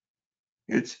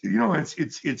it's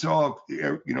all,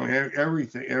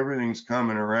 everything's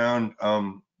coming around,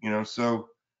 so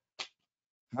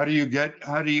how do you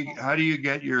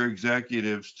get your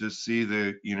executives to see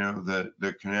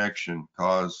the connection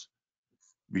cause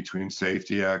between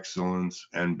safety excellence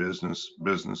and business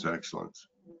excellence?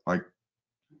 Like,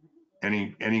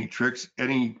 any tricks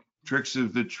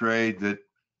of the trade that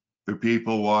the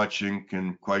people watching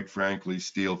can, quite frankly,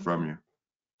 steal from you?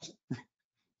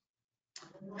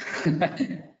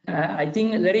 I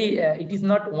think, Larry, it is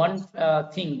not one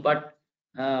thing, but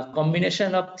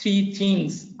combination of 3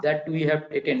 things that we have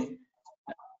taken.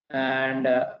 And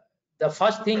the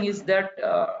first thing is that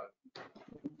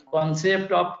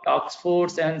concept of task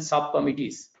force and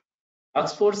subcommittees.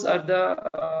 Task force are the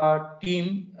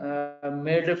team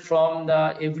made from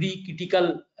every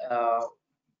critical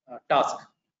task.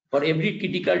 For every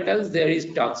critical task, there is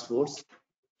task force.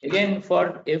 Again,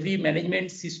 for every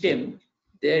management system,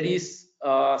 there is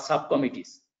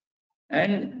subcommittees.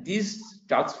 And these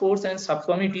task force and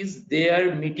subcommittees, they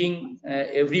are meeting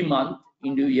every month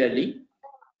individually.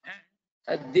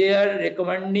 They are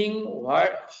recommending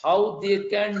how they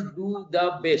can do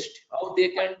the best, how they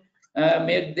can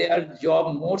make their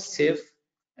job more safe,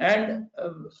 and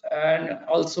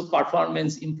also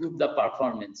improve the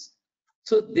performance.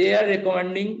 So they are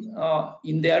recommending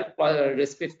in their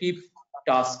respective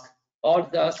task or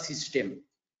the system.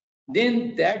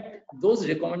 Then those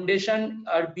recommendations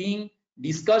are being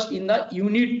discussed in the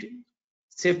unit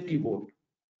safety board.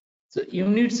 So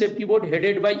unit safety board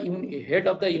headed by head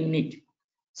of the unit.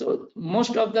 So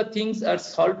most of the things are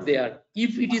solved there.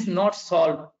 If it is not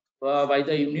solved by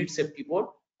the unit safety board,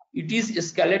 it is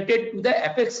escalated to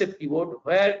the apex safety board,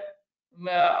 where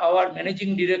our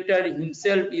managing director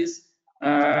himself is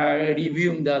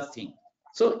reviewing the thing.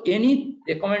 So any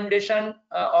recommendation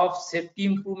of safety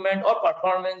improvement or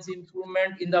performance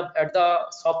improvement at the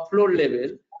shop floor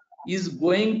level is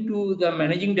going to the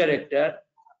managing director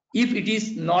if it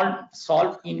is not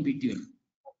solved in between.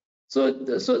 So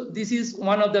this is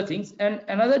one of the things. And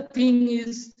another thing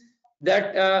is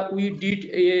that we did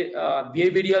a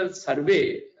behavioral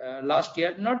survey last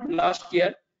year, not last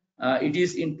year, it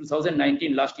is in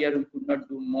 2019. Last year we could not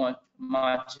do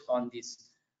much on this.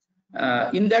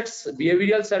 In that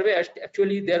behavioral survey,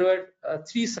 actually there were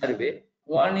 3 surveys.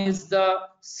 One is the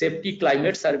safety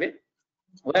climate survey,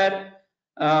 where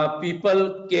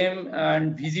people came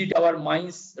and visit our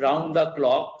mines round the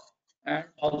clock and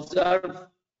observe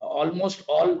almost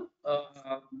all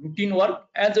routine work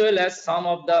as well as some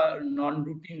of the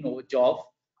non-routine job,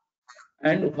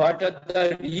 and what are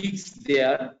the risks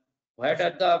there, what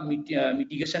are the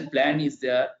mitigation plan is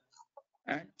there,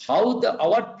 and how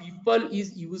our people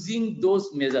is using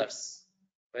those measures,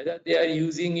 whether they are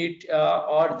using it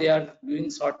or they are doing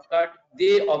shortcut.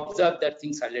 They observe that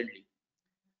thing silently.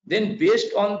 Then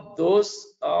based on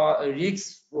those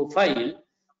risk profile,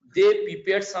 they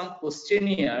prepared some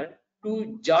questionnaire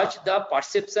to judge the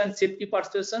perception, safety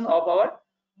perception of our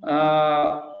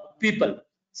people.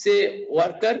 Say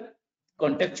worker,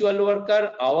 contextual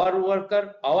worker,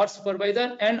 our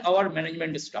supervisor, and our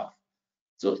management staff.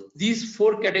 So these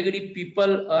 4 category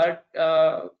people are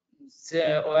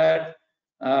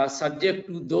subject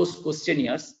to those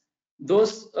questionnaires.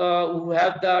 Those who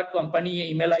have the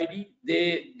company email ID,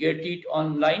 they get it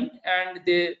online and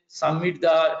they submit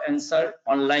the answer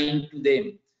online to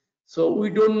them. So we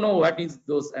don't know what is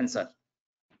those answers.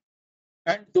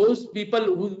 And those people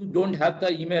who don't have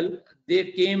the email,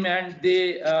 they came and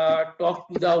they talk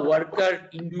to the worker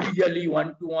individually,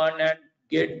 one-to-one, and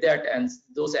get that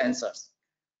those answers.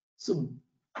 So,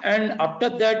 and after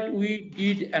that, we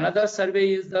did another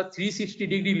survey, is the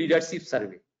 360-degree leadership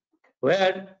survey,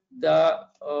 where the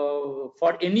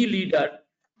for any leader,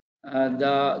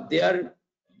 their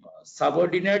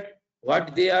subordinate,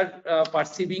 what they are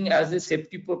perceiving as a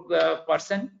safety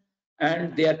person,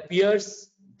 and their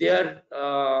peers, their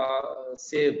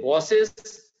say bosses,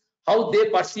 how they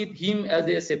perceive him as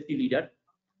a safety leader.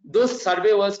 Those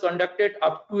survey was conducted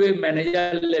up to a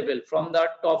manager level, from the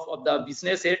top of the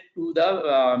business head to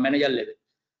the manager level.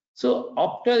 So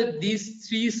after these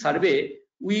 3 survey,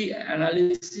 we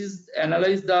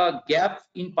analyze the gap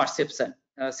in perception,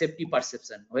 safety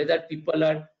perception, whether people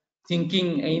are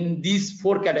thinking in these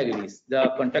 4 categories: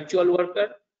 the contextual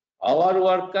worker,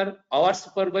 our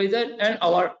supervisor, and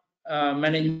our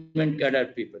management cadre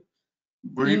people.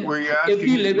 Were you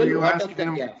Every level,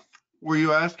 were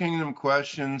you asking them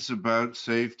questions about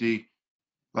safety,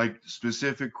 like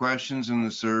specific questions in the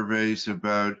surveys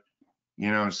about, you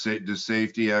know, say the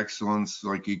safety excellence,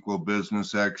 like equal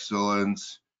business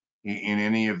excellence, in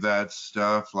any of that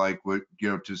stuff, like what, you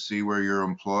know, to see where your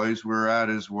employees were at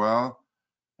as well?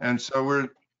 And so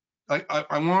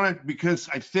I want it, because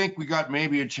I think we got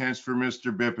maybe a chance for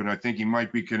Mr. Bippen. I think he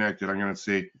might be connected. I'm going to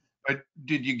see. But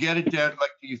did you get it, Dad?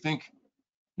 Like, do you think,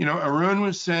 you know, Arun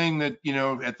was saying that, you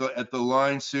know, at the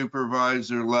line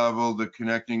supervisor level, the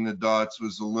connecting the dots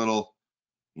was a little,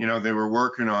 you know, they were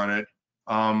working on it.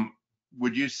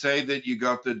 Would you say that you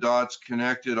got the dots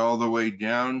connected all the way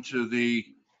down to the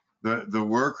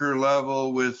worker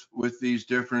level with these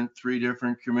 3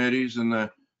 different committees and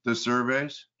the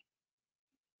surveys?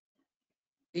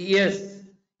 Yes,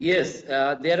 yes.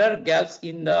 There are gaps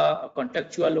in the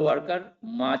contextual worker,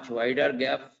 much wider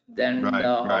gap than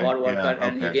our worker, yeah,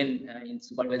 and again in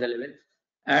supervisor level.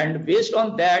 And based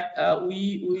on that,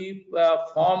 we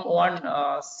form one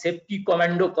safety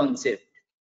commando concept.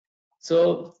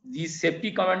 So these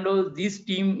safety commandos, this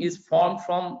team is formed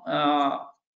from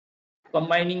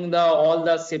combining all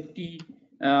the safety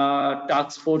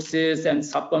task forces and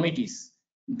subcommittees.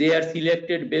 They are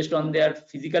selected based on their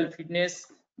physical fitness,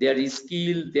 their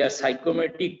skill, their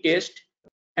psychometric test,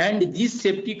 and these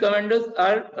safety commandos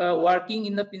are working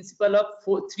in the principle of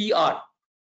 3R.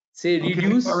 Say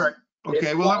reduce, all right.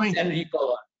 Okay, well, let me, and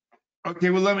recover. Okay,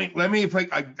 well, let me, if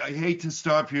I hate to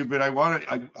stop you, but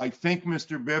I think,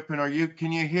 Mr. Bippen,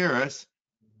 can you hear us?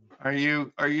 Are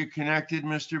you connected,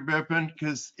 Mr. Bippen?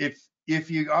 Because if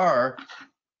you are,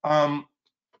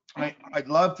 I'd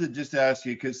love to just ask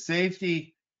you, because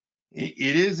safety,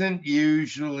 it isn't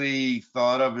usually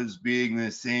thought of as being the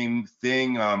same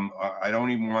thing. I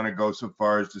don't even want to go so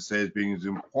far as to say as being as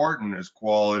important as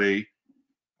quality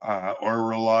or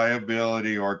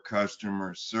reliability or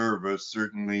customer service.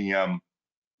 Certainly,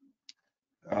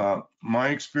 my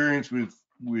experience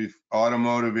with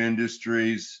automotive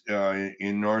industries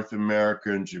in North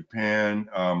America and Japan,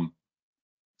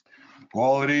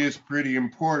 quality is pretty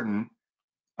important,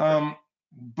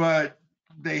 but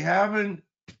they haven't,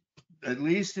 at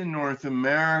least in North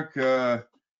America,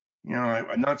 you know,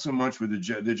 not so much with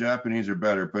the Japanese are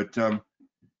better, but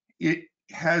it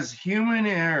has human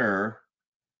error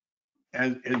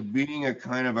as being a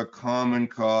kind of a common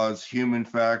cause, human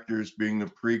factors being the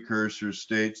precursor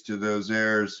states to those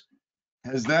errors.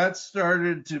 Has that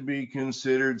started to be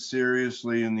considered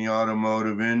seriously in the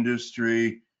automotive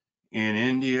industry in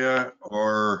India,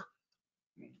 or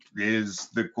is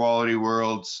the quality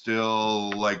world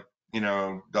still like,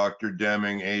 Dr.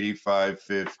 Deming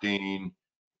 85-15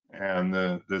 and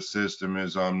the system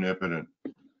is omnipotent?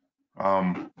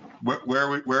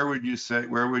 Where would you say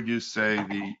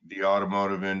the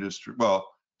automotive industry? Well,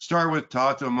 start with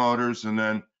Tata Motors, and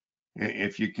then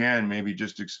if you can, maybe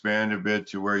just expand a bit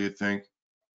to where you think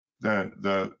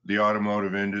the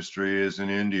automotive industry is in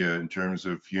India in terms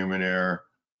of human error,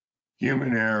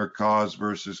 cause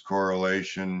versus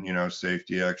correlation,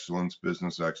 safety excellence,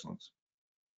 business excellence.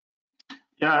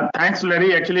 Yeah, thanks,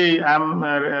 Larry. Actually, I'm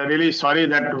really sorry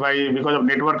that because of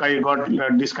network I got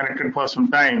disconnected for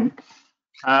some time.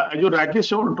 As you rightly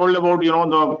told about,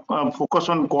 the focus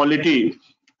on quality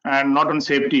and not on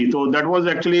safety. So that was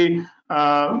actually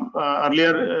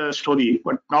earlier story.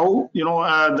 But now,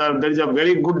 there is a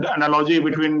very good analogy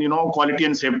between, quality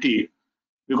and safety,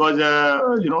 because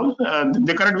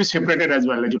they cannot be separated as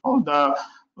well.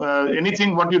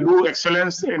 Anything what you do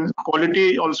excellence in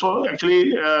quality also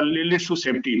actually leads to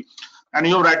safety. And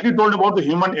you have rightly told about the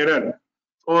human error.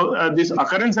 So this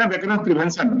occurrence and recurrence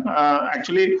prevention,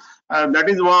 actually, that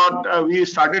is what we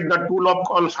started the tool of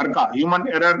called HERCA, human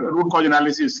error root cause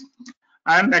analysis.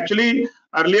 And actually,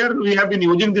 earlier we have been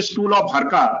using this tool of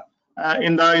HERCA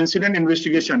in the incident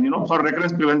investigation, for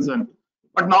recurrence prevention.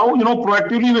 But now,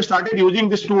 proactively we started using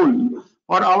this tool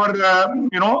for our,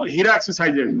 HERA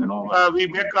exercises. We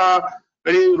make a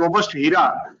very robust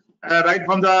HERA right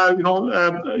from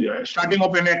the, starting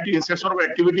of an insertion of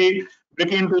activity,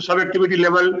 breaking into sub-activity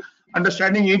level,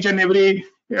 understanding each and every,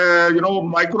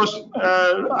 micro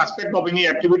aspect of any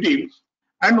activity,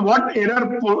 and what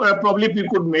error probably we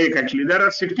could make. Actually, there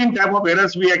are 16 type of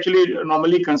errors we actually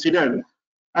normally consider,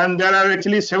 and there are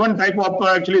actually 7 type of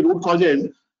actually root causes,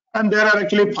 and there are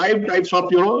actually 5 types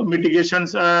of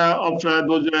mitigations of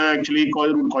those actually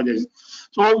root causes.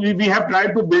 So we have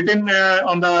tried to build in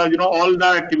on the all the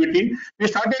activity. We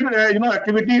started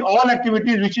all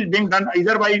activities which is being done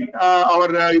either by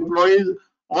our employees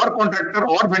or contractor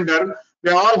or vendor.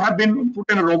 They all have been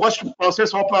put in a robust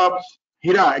process of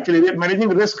HERA. Actually, managing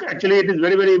risk, actually, it is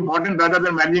very, very important rather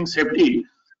than managing safety.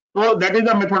 So that is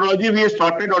the methodology we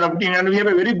started adopting, and we have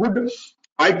a very good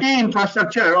IT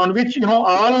infrastructure on which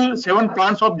all 7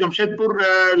 plants of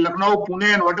Jamshedpur, Lucknow,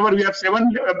 Pune, and whatever, we have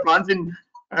 7 plants in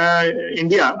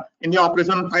India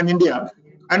operation in India,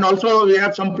 and also we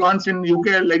have some plants in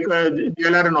UK like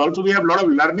JLR, and also we have a lot of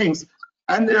learnings,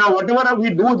 and whatever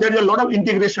we do, there is a lot of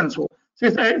integration. So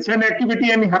it's an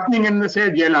activity and happening in say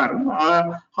JLR,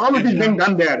 how it is being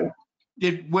done there.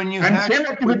 When you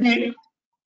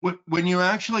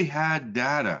actually had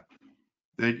data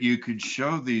that you could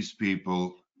show these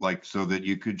people, like, so that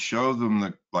you could show them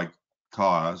the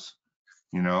cause,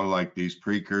 like these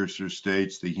precursor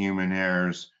states, the human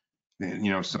errors,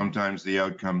 sometimes the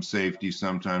outcome safety,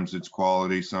 sometimes it's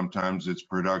quality, sometimes it's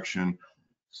production,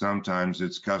 sometimes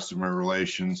it's customer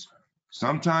relations,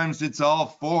 sometimes it's all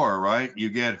 4, right? You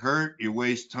get hurt, you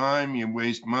waste time, you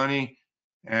waste money,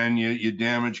 and you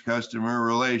damage customer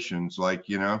relations, like,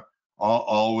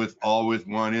 all with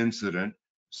one incident.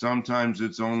 Sometimes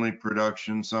it's only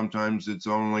production, sometimes it's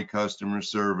only customer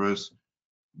service,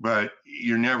 but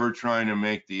you're never trying to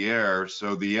make the error.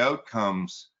 So the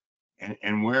outcomes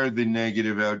and where the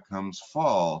negative outcomes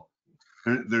fall,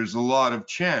 there's a lot of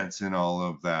chance in all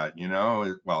of that,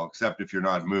 well, except if you're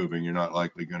not moving, you're not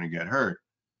likely going to get hurt.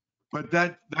 But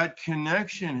that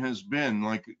connection has been,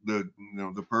 like the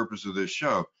purpose of this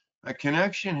show, that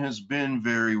connection has been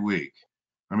very weak.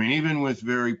 I mean, even with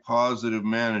very positive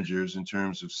managers in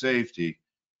terms of safety,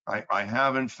 I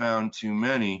haven't found too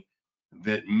many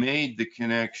that made the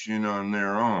connection on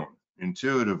their own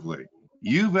intuitively.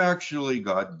 You've actually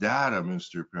got data,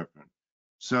 Mr. Pippin.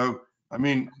 So, I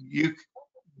mean,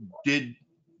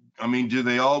 do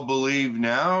they all believe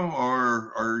now,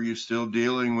 or are you still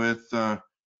dealing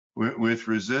with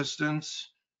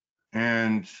resistance?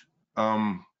 And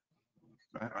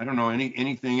I don't know,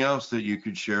 anything else that you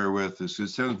could share with us? It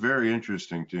sounds very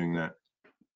interesting doing that.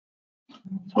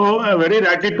 So very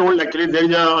rightly told. Actually, there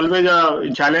is always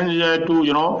a challenge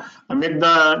to make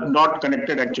the dot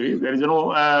connected. Actually, there is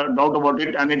no doubt about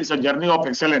it, and it is a journey of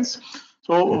excellence.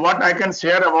 So what I can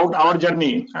share about our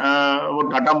journey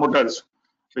about Tata Motors.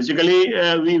 Basically,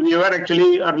 we were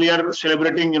actually earlier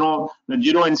celebrating the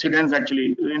 0 incidents.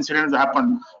 Actually, incidents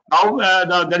happened.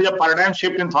 Now there is a paradigm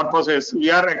shift in thought process. We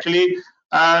are actually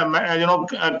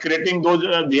creating those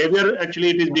behavior,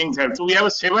 actually it is being said. So we have a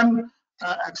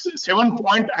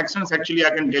 7-point actions, actually,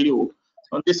 I can tell you.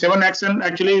 On the 7 action,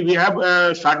 actually, we have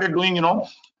started doing,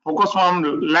 focus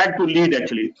on lag to lead,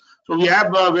 actually. So we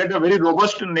have a very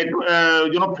robust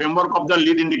framework of the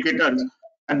lead indicators.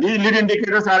 And these lead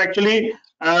indicators are actually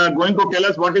going to tell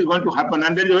us what is going to happen.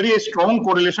 And there is a very strong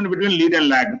correlation between lead and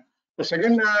lag. The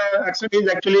second action is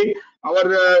actually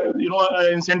our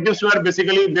incentives were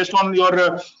basically based on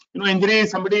your injury.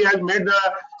 Somebody has made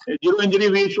zero injury,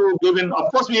 we should give in.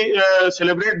 Of course, we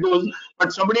celebrate those,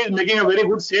 but somebody is making a very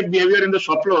good safe behavior in the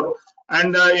shop floor,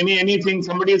 and anything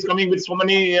somebody is coming with so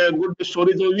many good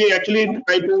stories. So we actually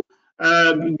try to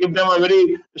give them a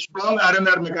very strong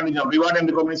R&R mechanism, reward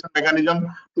and recognition mechanism,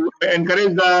 to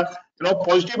encourage the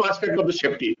positive aspect of the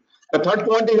safety. The third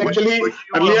point is actually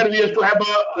earlier we used to have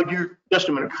a just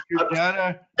a minute.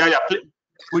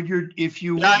 If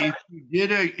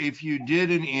you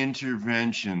did an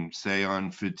intervention, say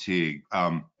on fatigue,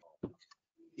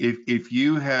 if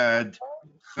you had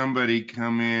somebody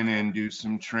come in and do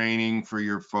some training for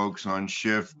your folks on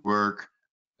shift work,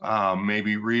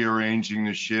 maybe rearranging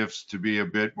the shifts to be a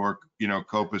bit more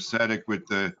copacetic with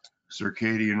the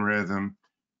circadian rhythm,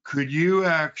 could you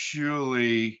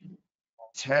actually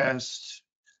test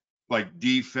like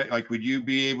defect, like would you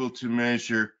be able to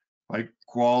measure like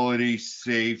quality,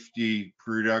 safety,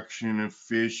 production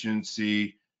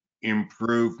efficiency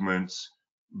improvements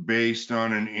based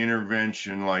on an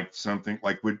intervention, like something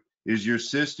like is your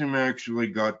system actually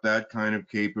got that kind of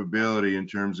capability in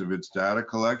terms of its data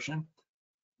collection?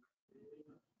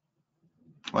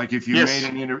 Like if you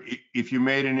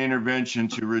made an intervention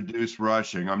to reduce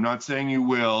rushing, I'm not saying you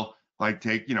will, like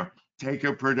take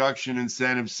a production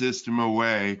incentive system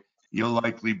away, you'll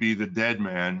likely be the dead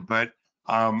man. But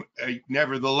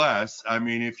nevertheless, I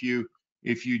mean, if you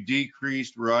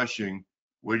decreased rushing,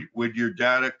 would your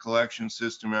data collection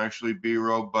system actually be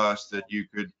robust that you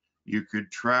could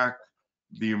track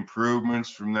the improvements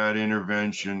from that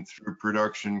intervention through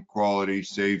production quality,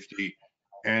 safety,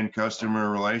 and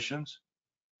customer relations?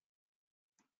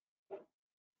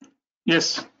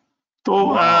 Yes.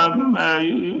 So Wow.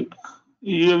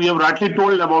 you have rightly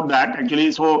told about that,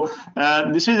 actually. So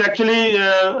this is actually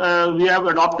we have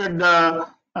adopted the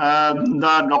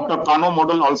Dr. Kano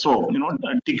model also,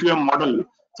 TQM model.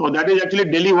 So that is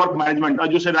actually daily work management. As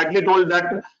you said, rightly told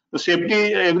that the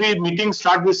safety, every meeting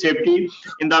starts with safety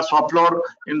in the shop floor,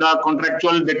 in the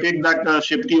contractual, they take that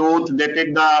safety oath, they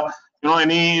take the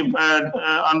any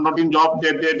unroutine job,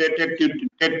 they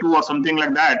take two or something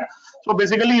like that. So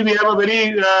basically, we have a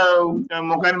very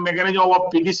mechanism of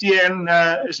PDCA and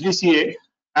SDCA,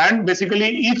 and basically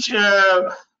each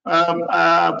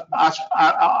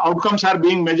outcomes are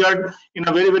being measured in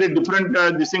a very different.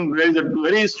 This thing, there is a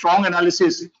very strong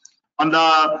analysis on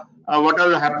the what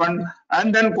has happened,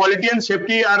 and then quality and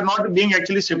safety are not being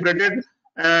actually separated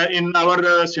in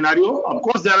our scenario. Of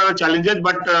course, there are challenges,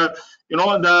 but the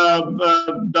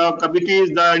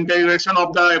committees, the integration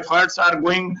of the efforts are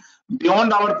going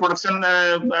beyond our production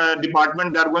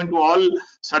department. They are going to all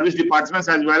service departments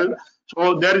as well.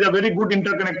 So there is a very good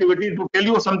interconnectivity. To tell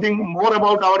you something more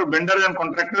about our vendors and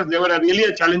contractors, they were really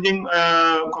a challenging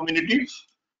community.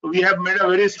 So we have made a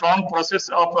very strong process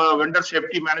of vendor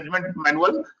safety management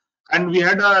manual, and we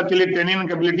had actually training and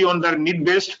capability on their need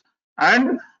based,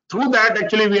 and through that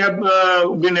actually we have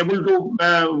been able to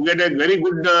get a very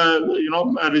good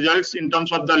results in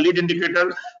terms of the lead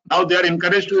indicator. Now they are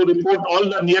encouraged to report all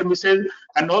the near misses,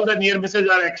 and all the near misses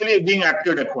are actually being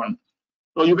acted upon.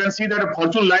 So you can see that a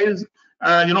fortune lies,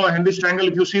 Henry's triangle.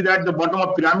 If you see that the bottom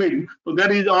of pyramid, so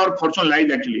there is our fortune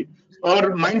lies actually.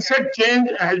 Our mindset change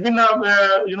has been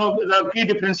the key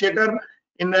differentiator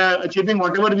in achieving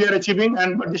whatever we are achieving,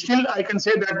 but still I can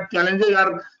say that challenges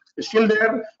are still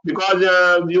there, because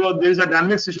there is a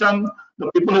dynamic system.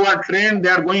 The people who are trained, they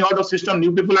are going out of system,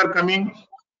 new people are coming.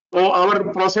 So our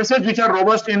processes which are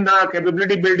robust in the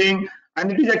capability building,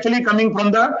 and it is actually coming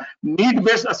from the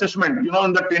need-based assessment,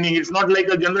 in the training. It's not like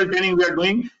a general training we are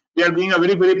doing. We are doing a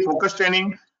very focused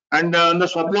training. And on the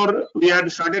shop floor, we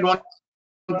had started one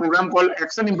program called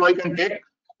Action Employee Can Take,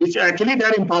 which actually they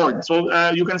are empowered. So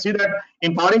you can see that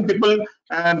empowering people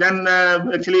and then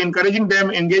actually encouraging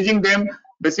them, engaging them,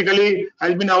 basically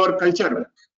has been our culture.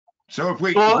 So if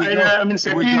we,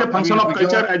 safety is a function of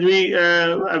culture, as we,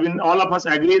 all of us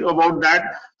agree about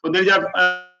that. So there is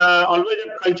always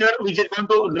a culture which is going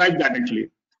to drive that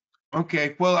actually.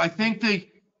 Okay, well, I think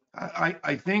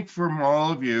I think from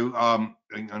all of you, I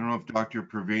don't know if Dr.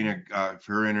 Pravina, if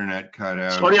her internet cut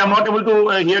out. Sorry, I'm not able to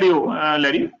hear you,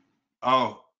 Larry.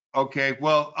 Oh, okay.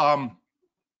 Well,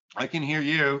 I can hear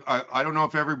you. I don't know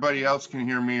if everybody else can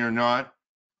hear me or not.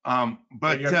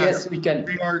 But Yes, we can.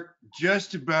 we are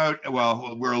just about,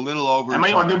 well, we're a little over Am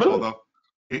I time, audible? although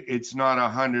it's not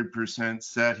 100%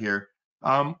 set here.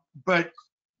 But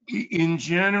in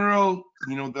general,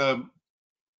 you know,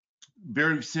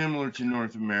 very similar to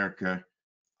North America,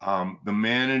 the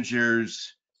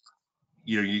managers,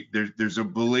 you know, there's a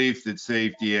belief that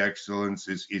safety excellence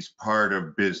is part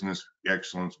of business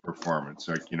excellence performance.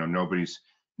 Like, you know,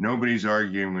 nobody's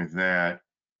arguing with that.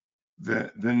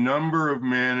 The number of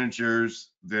managers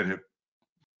that have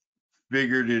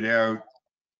figured it out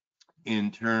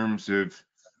in terms of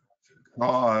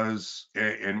cause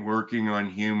and working on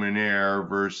human error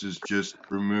versus just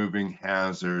removing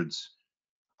hazards.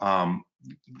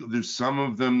 There's some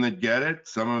of them that get it,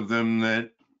 some of them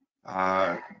that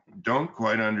don't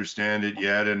quite understand it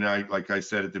yet, and like I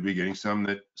said at the beginning, some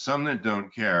that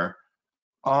don't care.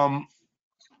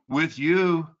 With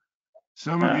you,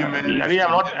 some of you managed. Larry,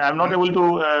 I'm not able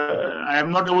to. I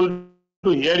am not able to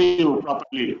hear you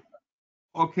properly.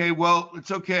 Okay, well,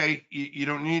 it's okay. You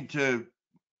don't need to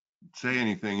say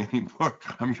anything anymore.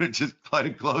 I'm gonna just try to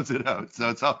close it out. So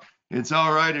it's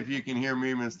all right if you can hear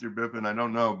me, Mr. Bippen. I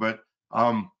don't know, but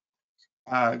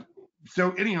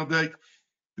so anyhow,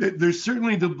 there's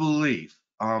certainly the belief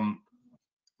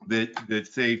that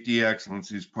safety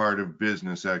excellence is part of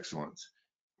business excellence.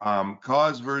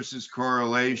 Cause versus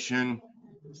correlation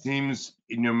seems,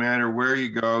 no matter where you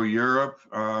go, Europe,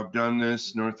 I've done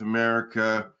this, North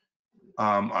America.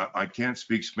 I can't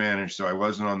speak Spanish, so I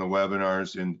wasn't on the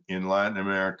webinars in Latin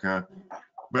America,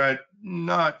 but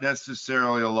not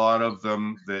necessarily a lot of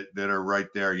them that are right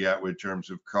there yet with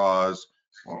terms of cause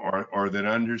or that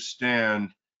understand,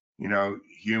 you know,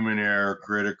 human error,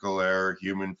 critical error,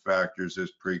 human factors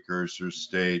as precursor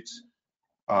states.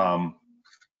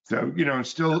 So, you know,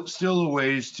 still a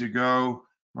ways to go.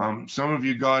 Some of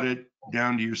you got it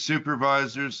down to your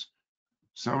supervisors.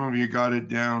 Some of you got it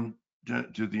down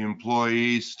to the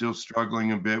employees, still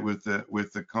struggling a bit with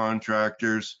the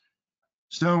contractors.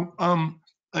 So,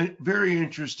 a very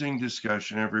interesting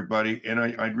discussion, everybody. And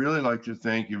I'd really like to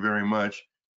thank you very much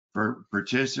for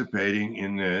participating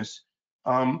in this.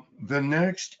 The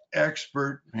next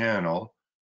expert panel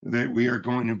that we are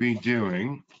going to be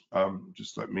doing,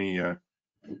 just let me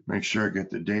make sure I get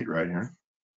the date right here.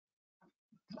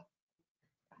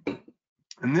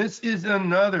 And this is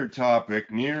another topic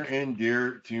near and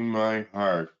dear to my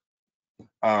heart.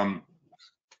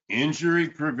 Injury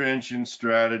prevention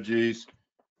strategies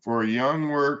for young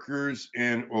workers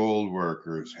and old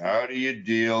workers. How do you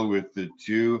deal with the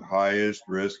two highest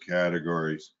risk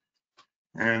categories?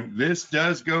 And this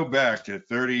does go back to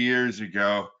 30 years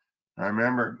ago. I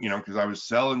remember, you know, because I was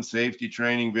selling safety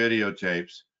training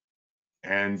videotapes.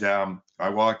 And I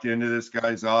walked into this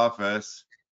guy's office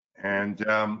and,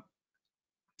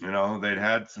 you know, they'd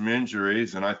had some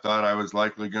injuries and I thought I was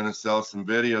likely going to sell some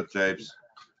videotapes.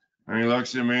 And he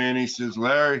looks at me and he says,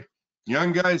 Larry,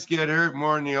 young guys get hurt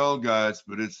more than the old guys,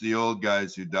 but it's the old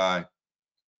guys who die.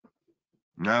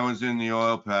 And I was in the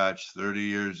oil patch 30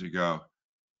 years ago.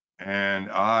 And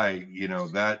you know,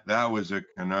 that was a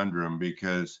conundrum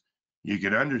because you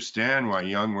could understand why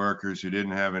young workers who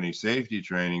didn't have any safety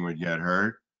training would get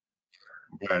hurt.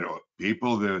 But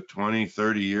people that 20,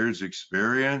 30 years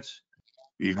experience,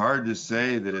 be hard to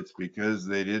say that it's because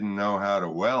they didn't know how to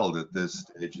weld at this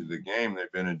stage of the game.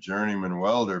 They've been a journeyman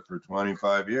welder for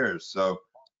 25 years. So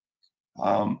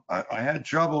I had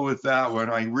trouble with that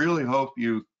one. I really hope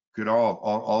you could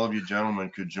all of you gentlemen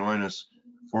could join us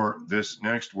for this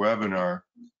next webinar.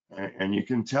 And you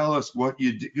can tell us what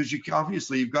you do, because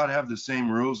obviously you've got to have the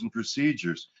same rules and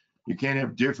procedures. You can't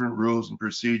have different rules and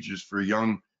procedures for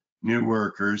young new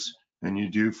workers than you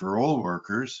do for old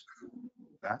workers.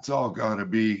 That's all got to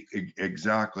be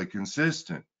exactly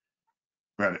consistent.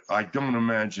 But I don't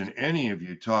imagine any of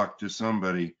you talk to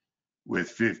somebody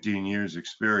with 15 years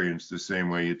experience the same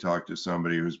way you talk to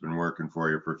somebody who's been working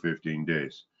for you for 15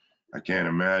 days. I can't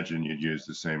imagine you'd use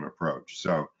the same approach.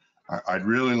 So I'd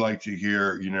really like to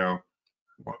hear, you know,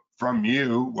 from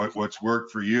you, what's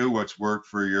worked for you, what's worked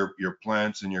for your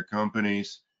plants and your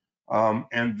companies.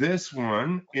 And this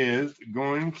one is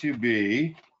going to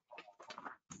be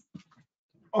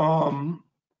on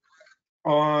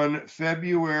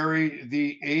February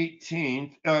the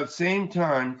 18th, same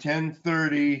time,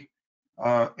 10:30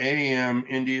 a.m.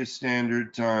 India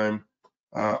Standard Time.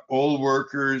 Old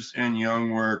workers and young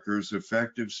workers,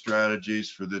 effective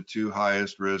strategies for the two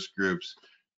highest risk groups.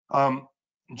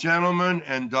 Gentlemen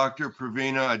and Dr.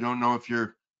 Pravina, I don't know if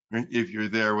you're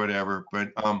there, whatever, but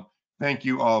thank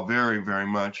you all very, very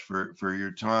much for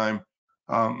your time.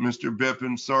 Mr.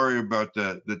 Bippen, sorry about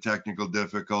the technical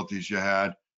difficulties you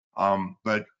had.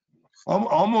 But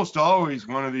almost always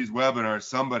one of these webinars,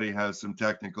 somebody has some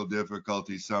technical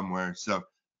difficulties somewhere. So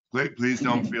please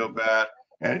don't feel bad.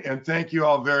 And thank you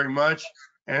all very much.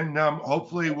 And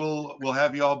hopefully we'll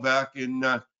have you all back in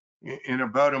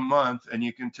about a month, and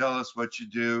you can tell us what you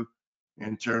do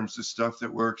in terms of stuff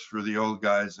that works for the old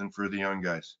guys and for the young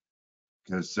guys,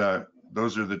 because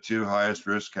those are the two highest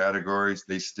risk categories.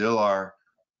 They still are,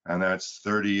 and that's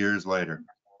 30 years later.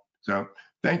 So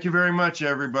thank you very much,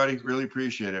 everybody. Really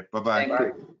appreciate it. Bye-bye. Thank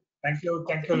you. Thank you.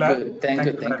 Thank you, Larry. Thank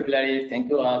you, Larry. Thank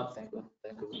you all. Thank you.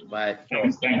 Bye.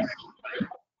 Thanks.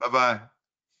 Bye-bye.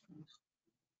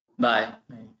 Bye.